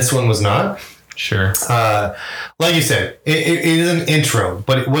 This one was not. Sure. Like you said, it is an intro,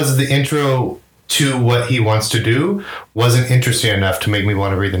 but it was the intro to what he wants to do wasn't interesting enough to make me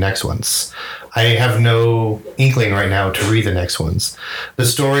want to read the next ones. I have no inkling right now to read the next ones. The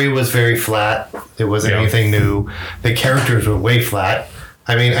story was very flat. It wasn't anything new. The characters were way flat.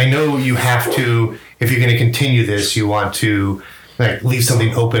 I mean, I know you have to, if you're going to continue this, you want to leave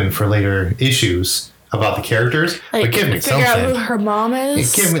something open for later issues about the characters. But give me something. Figure out who her mom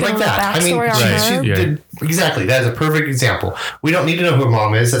is. Give me like that. I mean, she did Exactly. That is a perfect example. We don't need to know who her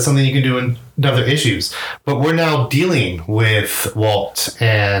mom is. That's something you can do in other issues. But we're now dealing with Walt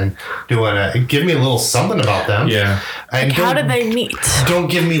and doing give me a little something about them. Yeah. And how did they meet? Don't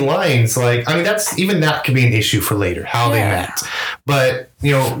give me lines like, I mean, that could be an issue for later, how they met. But,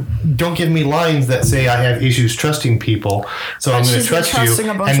 don't give me lines that say I have issues trusting people. So I'm going to trust you.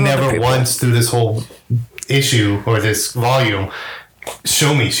 And never once through this whole issue or this volume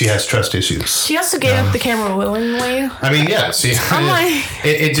show me she has trust issues. She also gave up the camera willingly. I mean, yeah. I'm like...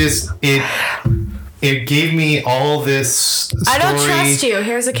 It gave me all this story I don't trust you.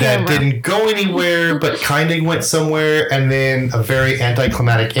 Here's a camera. That didn't go anywhere, but kind of went somewhere. And then a very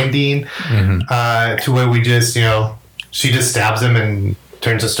anticlimactic ending to where we just, she just stabs him and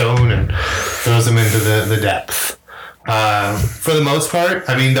turns to stone and throws him into the depth. For the most part,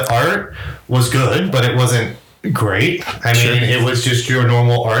 I mean, the art was good, but it wasn't great. I mean, it was just your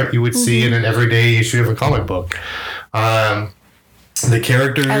normal art you would see in an everyday issue of a comic book. The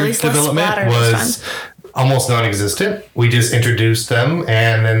character development was almost non-existent. We just introduced them,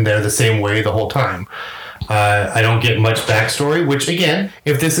 and then they're the same way the whole time. I don't get much backstory, which, again,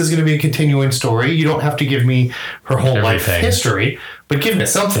 if this is going to be a continuing story, you don't have to give me her whole life history, but give me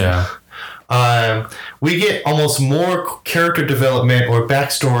something. Yeah. We get almost more character development or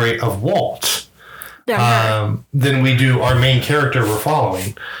backstory of Walt than we do our main character we're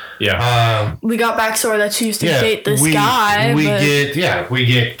following. Yeah. We got backstory that she used to date this guy. We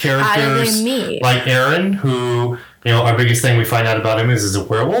get characters like Aaron, who, our biggest thing we find out about him is a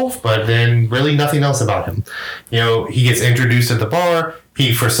werewolf, but then really nothing else about him. He gets introduced at the bar.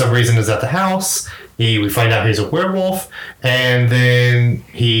 He, for some reason, is at the house. We find out he's a werewolf, and then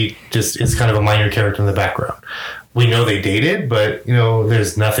he just is kind of a minor character in the background. We know they dated, but,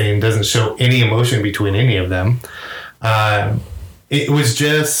 there's nothing, doesn't show any emotion between any of them. It was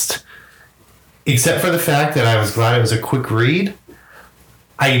just, except for the fact that I was glad it was a quick read,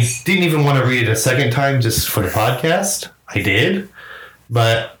 I didn't even want to read it a second time just for the podcast. I did,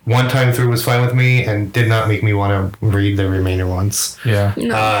 but one time through was fine with me and did not make me want to read the remainder ones. Yeah.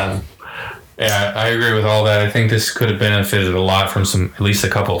 No. Yeah, I agree with all that. I think this could have benefited a lot from at least a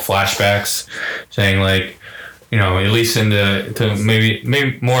couple of flashbacks, saying like, at least to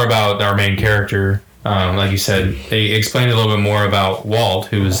maybe more about our main character. Like you said, they explained a little bit more about Walt,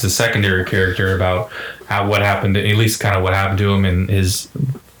 who was the secondary character, about what happened, at least kind of what happened to him and his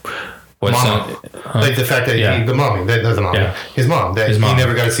mom. Like the fact that his mom, he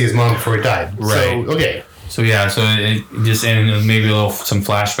never got to see his mom before he died. Right. So, okay. So it just ended maybe some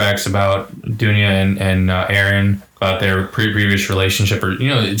flashbacks about Dunya and Aaron, about their previous relationship, or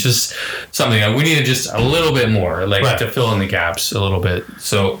it's just something that we needed just a little bit more, to fill in the gaps a little bit.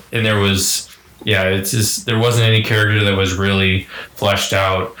 So, and there was. Yeah, it's just there wasn't any character that was really fleshed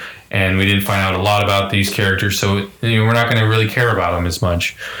out, and we didn't find out a lot about these characters, so we're not going to really care about them as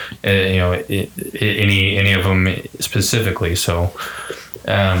much, any of them specifically. So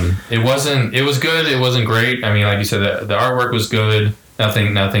it was good. It wasn't great. I mean, like you said, the artwork was good.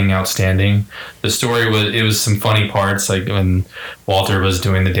 Nothing outstanding. The story was some funny parts, like when Walter was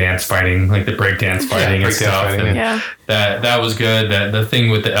doing the dance fighting, like the break dance fighting and stuff. That was good. The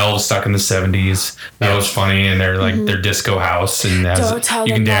thing with the elves stuck in the 70s, that was funny, and they're like their disco house, and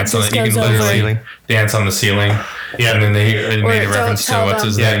you can dance on it. You can literally dance on the ceiling. Yeah, and then they made a reference to what's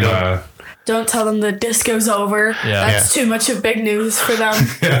his name. Don't tell them the disco's over. Yeah. That's too much of big news for them.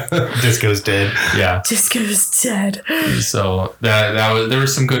 Disco's dead. Yeah. Disco's dead. So there were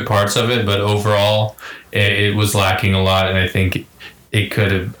some good parts of it, but overall it was lacking a lot, and I think they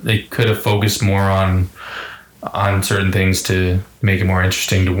could have focused more on certain things to make it more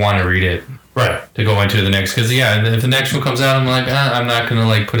interesting to want to read it. Right. To go into the next, because if the next one comes out, I'm like, I'm not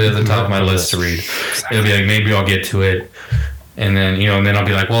gonna put it at the top of my list to read. It'll be like maybe I'll get to it. And then, and then I'll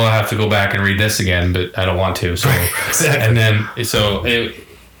be like, well, I have to go back and read this again, but I don't want to. So, exactly. And then,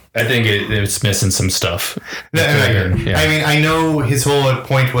 I think it's missing some stuff. I mean, I know his whole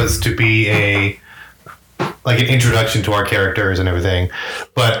point was to be an introduction to our characters and everything.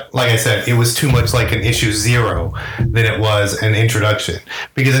 But like I said, it was too much like an issue 0 than it was an introduction.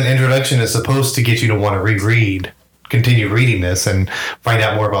 Because an introduction is supposed to get you to want to continue reading this and find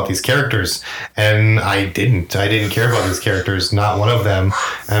out more about these characters, and I didn't care about these characters, not one of them,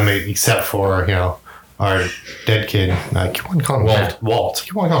 except for our dead kid. I keep wanting to call him Walt. I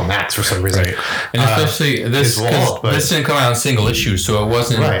keep wanting to call him Max for some reason. Right. And especially this didn't come out in single issue, so it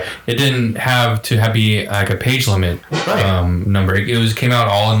wasn't. Right. It didn't have to be like a page limit number. It came out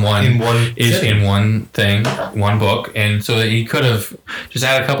all in one one thing, one book, and so he could have just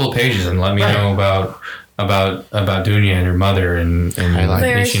added a couple of pages and let me know about Dunya and her mother and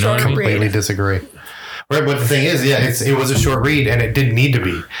I completely disagree. Right, but the thing is, it was a short read, and it didn't need to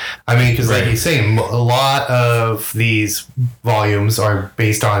be. I mean, because like he's saying, a lot of these volumes are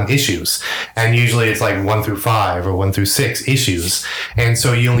based on issues, and usually it's like 1 through 5 or 1 through 6 issues, and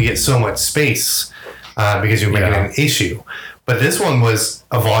so you only get so much space because you're making an issue. But this one was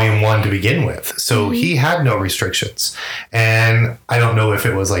a volume 1 to begin with, so he had no restrictions. And I don't know if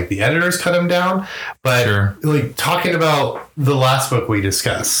it was like the editors cut him down, but like talking about the last book we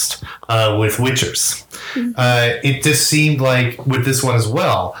discussed with Witchers, it just seemed like with this one as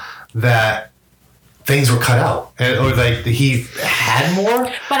well that things were cut out, or like he had more.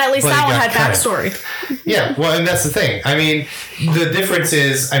 But at least that one had backstory. Yeah, well, and that's the thing. I mean, the difference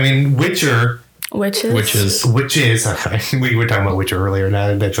is, Witches. We were talking about Witcher earlier.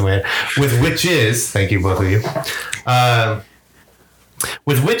 Now that's in my head. With Witches, thank you both of you.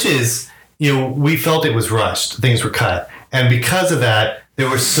 With Witches, we felt it was rushed. Things were cut, and because of that, there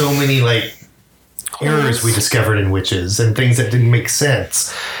were so many like errors we discovered in Witches and things that didn't make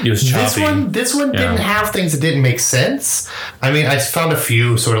sense. It was choppy. This one didn't have things that didn't make sense. I mean, I found a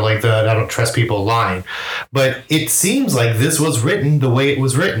few sort of like the "I don't trust people" line, but it seems like this was written the way it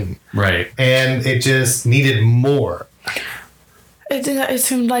was written, right? And it just needed more. It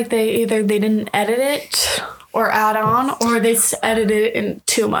seemed like they didn't edit it or add on, or they edited it in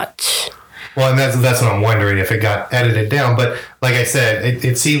too much. Well, and that's what I'm wondering, if it got edited down. But like I said,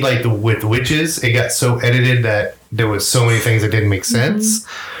 it seemed like with Witches, it got so edited that there was so many things that didn't make sense.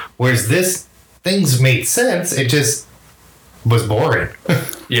 Whereas this, things made sense. It just was boring.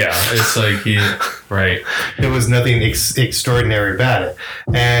 Yeah, it's like, right. There was nothing extraordinary about it.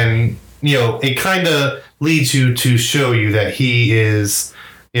 And, it kind of leads you to show you that he is,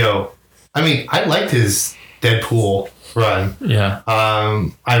 I mean, I liked his Deadpool run. Yeah.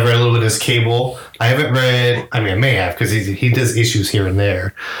 I read a little bit of his Cable. I haven't read, I mean, I may have, because he does issues here and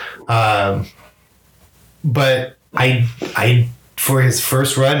there. But I for his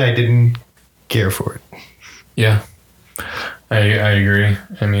first run, I didn't care for it. Yeah. I agree.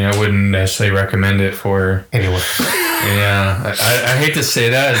 I mean, I wouldn't necessarily recommend it for anyone. Yeah. I hate to say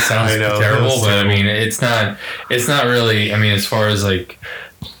that. It sounds terrible, but I mean, it's not really, I mean, as far as like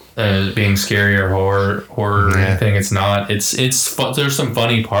being scary or horror or anything, it's not. It's there's some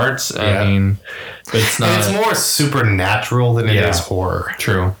funny parts. I mean, but it's not. And it's more supernatural than it is horror.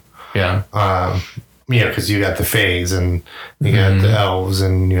 True. Yeah. Because you got the fays and you got the elves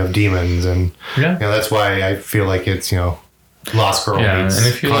and you have demons and that's why I feel like it's Lost Girl. Yeah, and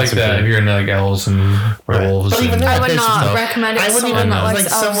if you like that, if you're into like elves and werewolves, but even I would not recommend it. Someone that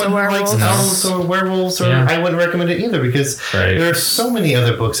likes elves or werewolves. Elves or werewolves, or I wouldn't recommend it either, because there are so many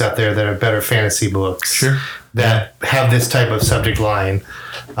other books out there that are better fantasy books that have this type of subject line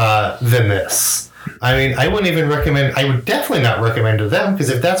than this. I mean, I wouldn't even recommend. I would definitely not recommend to them, because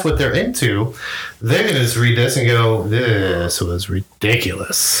if that's what they're into, they're going to just read this and go, "This was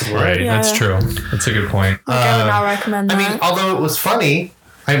ridiculous." Right. Yeah. That's true. That's a good point. I would not recommend that. I mean, although it was funny,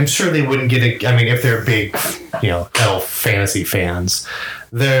 I'm sure they wouldn't get it. I mean, if they're big, elf fantasy fans,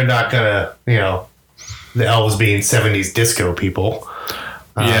 they're not gonna, the elves being 70s disco people.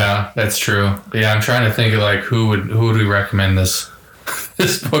 Yeah, that's true. Yeah, I'm trying to think of like who would we recommend this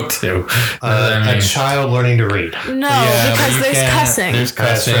book to? A child learning to read. No, because there's cussing. There's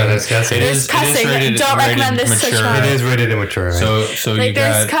cussing. There's cussing. There's cussing. Don't recommend this to a child. It is rated immature. So you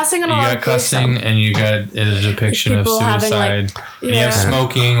got cussing and you got cussing, and you got a depiction of suicide. And you have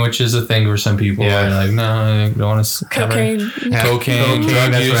smoking, which is a thing for some people. Are like, no, I don't want to. Cocaine,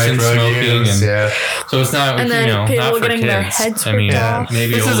 drug use, and smoking, and so it's not and then not people for getting kids. their heads I mean, off.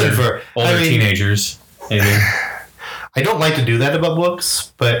 maybe older teenagers, maybe. I don't like to do that about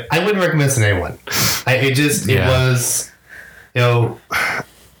books, but I wouldn't recommend this to anyone. It was,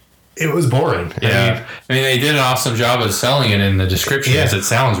 it was boring. Yeah. I mean, they did an awesome job of selling it in the description, because it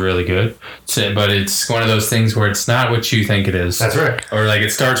sounds really good. But it's one of those things where it's not what you think it is. That's right. Or like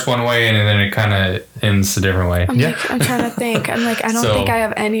it starts one way and then it kind of ends a different way. I'm trying to think. I'm like, I don't think I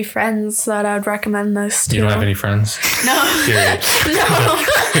have any friends that I would recommend this to. You don't have any friends? No. Period.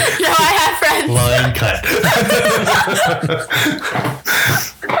 No, I have friends. Line cut.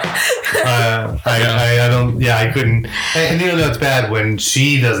 I don't. Yeah, I couldn't. And it's bad when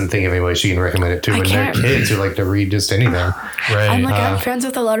she doesn't think of any way she can recommend it to. When they're kids who like to read just anything. Right. I'm like, I'm friends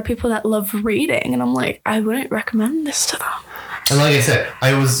with a lot of people that love reading, and I'm like, I wouldn't recommend this to them. And like I said,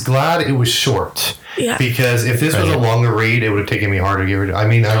 I was glad it was short. Yeah. Because if this was a longer read, it would have taken me harder to get rid of. I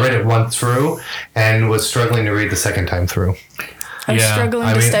mean, I read it once through and was struggling to read the second time through. I'm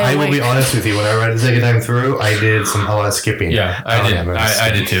struggling to stay awake. I will be honest with you. When I read it the second time through, I did a lot of skipping. Yeah, I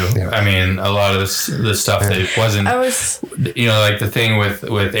did too. Yeah. I mean, a lot of the stuff that wasn't, like the thing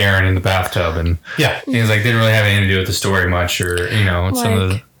with Aaron in the bathtub and things like didn't really have anything to do with the story much, or some of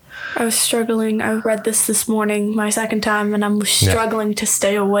the. I was struggling. I read this morning, my second time, and I'm struggling to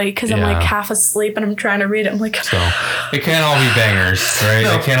stay awake because I'm like half asleep and I'm trying to read it. I'm like, so it can't all be bangers, right?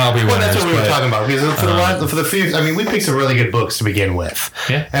 No, it can't all be winners. That's what we were talking about. Because for the few, I mean, we picked some really good books to begin with,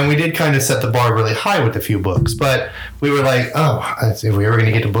 and we did kind of set the bar really high with a few books. But we were like, if we ever going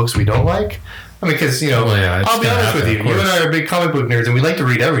to get to books we don't like. I mean, because, I'll be honest with you. You and I are big comic book nerds, and we like to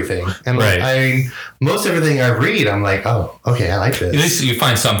read everything. And, I mean, most everything I read, I'm like, oh, okay, I like this. At least you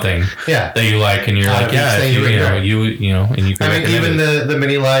find something that you like, and you're like, and you can I mean, even the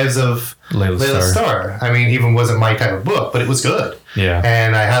many lives of Layla Starr, I mean, even wasn't my type of book, but it was good. Yeah.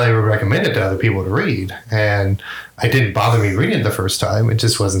 And I highly would recommend it to other people to read. And it didn't bother me reading it the first time. It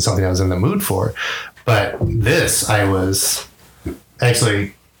just wasn't something I was in the mood for. But this, I was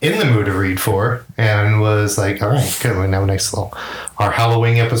actually in the mood to read for, and was like, all right, good. We're now next our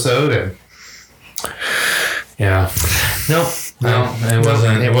Halloween episode, and it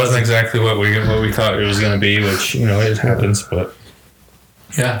wasn't exactly what we thought it was going to be, which it happens, but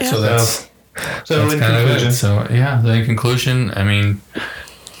so that's in conclusion. So in conclusion, I mean,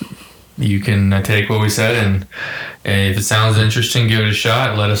 you can take what we said, and if it sounds interesting, give it a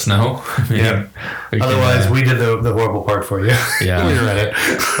shot. Let us know. Otherwise, we did the horrible part for you. Yeah. We read it.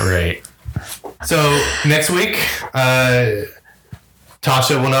 Right. So next week,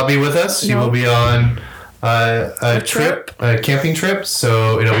 Tasha will not be with us. She will be on a camping trip.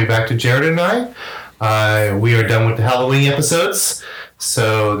 So it'll be back to Jared and I. We are done with the Halloween episodes.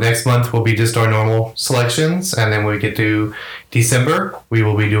 So next month will be just our normal selections, and then when we get to December, we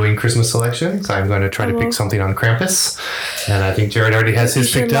will be doing Christmas selections. I'm going to try to pick something on Krampus, and I think Jared already has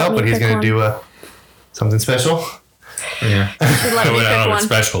his picked out, but he's going to do something special. Yeah. I don't know if it's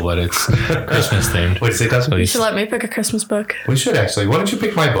special, but it's Christmas themed. What did you say, Tasha? You should let me pick a Christmas book. We should, actually. Why don't you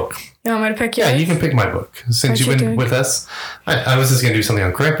pick my book? You want me to pick yours? Yeah, you can pick my book. Since you've been with us, I was just going to do something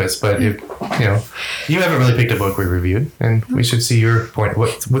on Krampus, but if you haven't really picked a book we reviewed, and we should see your point.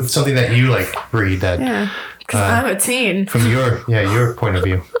 What's something that you read that? Yeah, because I'm a teen. From your point of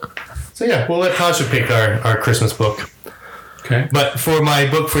view. So we'll let Tasha pick our Christmas book. Okay. But for my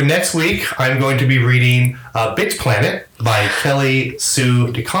book for next week, I'm going to be reading Bitch Planet by Kelly Sue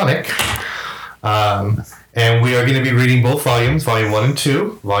DeConnick. And we are going to be reading both volumes, Volume 1 and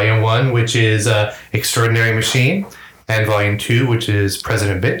 2. Volume 1, which is Extraordinary Machine, and Volume 2, which is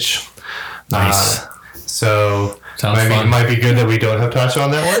President Bitch. Nice. So sounds fun. It might be good that we don't have Tasha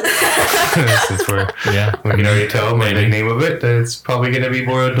on that one. Since we can already tell by the name of it that it's probably going to be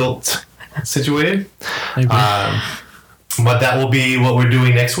more adult situated. Maybe. But that will be what we're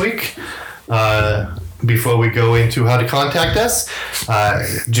doing next week. Before we go into how to contact us,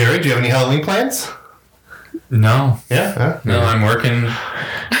 Gerry, do you have any Halloween plans? No. Yeah? No, I'm working.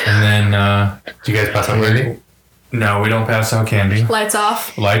 And then... do you guys pass out candy? No, we don't pass out candy. Lights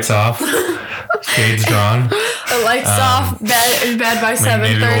off. Shades drawn. The lights off. Bed by 7:30.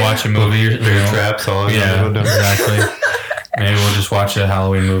 Maybe we'll watch a movie. Or, traps on. Yeah, exactly. Maybe we'll just watch a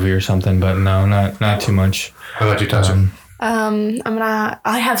Halloween movie or something, but no, not too much. How about you, Tasha?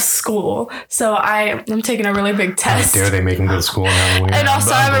 I have school, so I'm taking a really big test. How dare they make him go to school on Halloween? And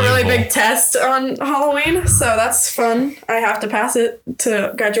also I have a really big test on Halloween, so that's fun. I have to pass it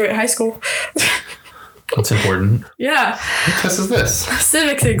to graduate high school. That's important. Yeah. What test is this?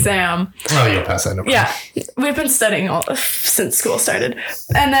 Civics exam. Oh, you'll pass that. Yeah. We've been studying since school started.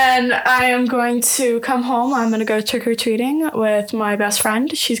 And then I am going to come home. I'm going to go trick-or-treating with my best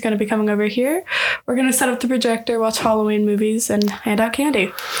friend. She's going to be coming over here. We're going to set up the projector, watch Halloween movies, and hand out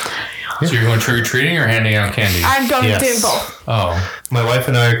candy. So you're going trick-or-treating or handing out candy? I'm going to do both. Oh. My wife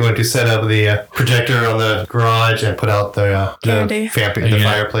and I are going to set up the projector on the garage and put out the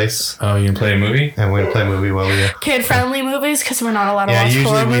fireplace. Oh, you can play a movie? And we're going to play a movie while we... Kid-friendly movies, because we're not allowed to watch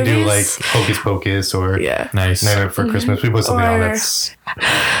horror movies. Yeah, usually we do like Hocus Pocus or Nice. Nightmare Before Christmas. We put something on that's...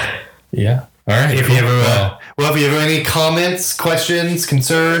 Yeah. All right. If you ever... if you have any comments, questions,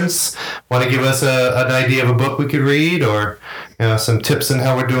 concerns, want to give us an idea of a book we could read, or some tips on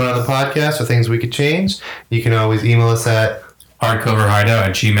how we're doing on the podcast or things we could change, you can always email us at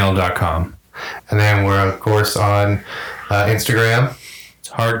hardcoverhideout@gmail.com. And then we're, of course, on Instagram. It's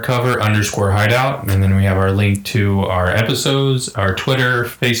hardcover_hideout. And then we have our link to our episodes, our Twitter,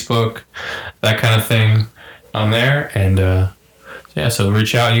 Facebook, that kind of thing on there. And so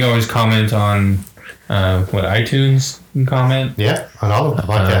reach out. You can always comment on iTunes, you can comment. Yeah, on all the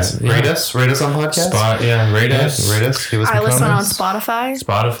podcasts. Rate us on podcasts. Rate us. Rate us. Give us some I listen comments. on Spotify.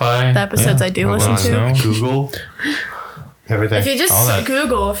 Spotify. The episodes I do listen to. Google. Everything. If you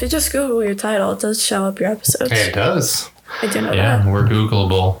just Google your title, it does show up your episodes. It does. I do know that. Yeah, we're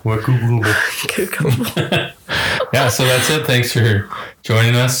Googleable. We're Googleable. Googleable. Yeah, so that's it. Thanks for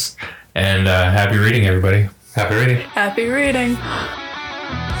joining us. And happy reading, everybody. Happy reading. Happy reading.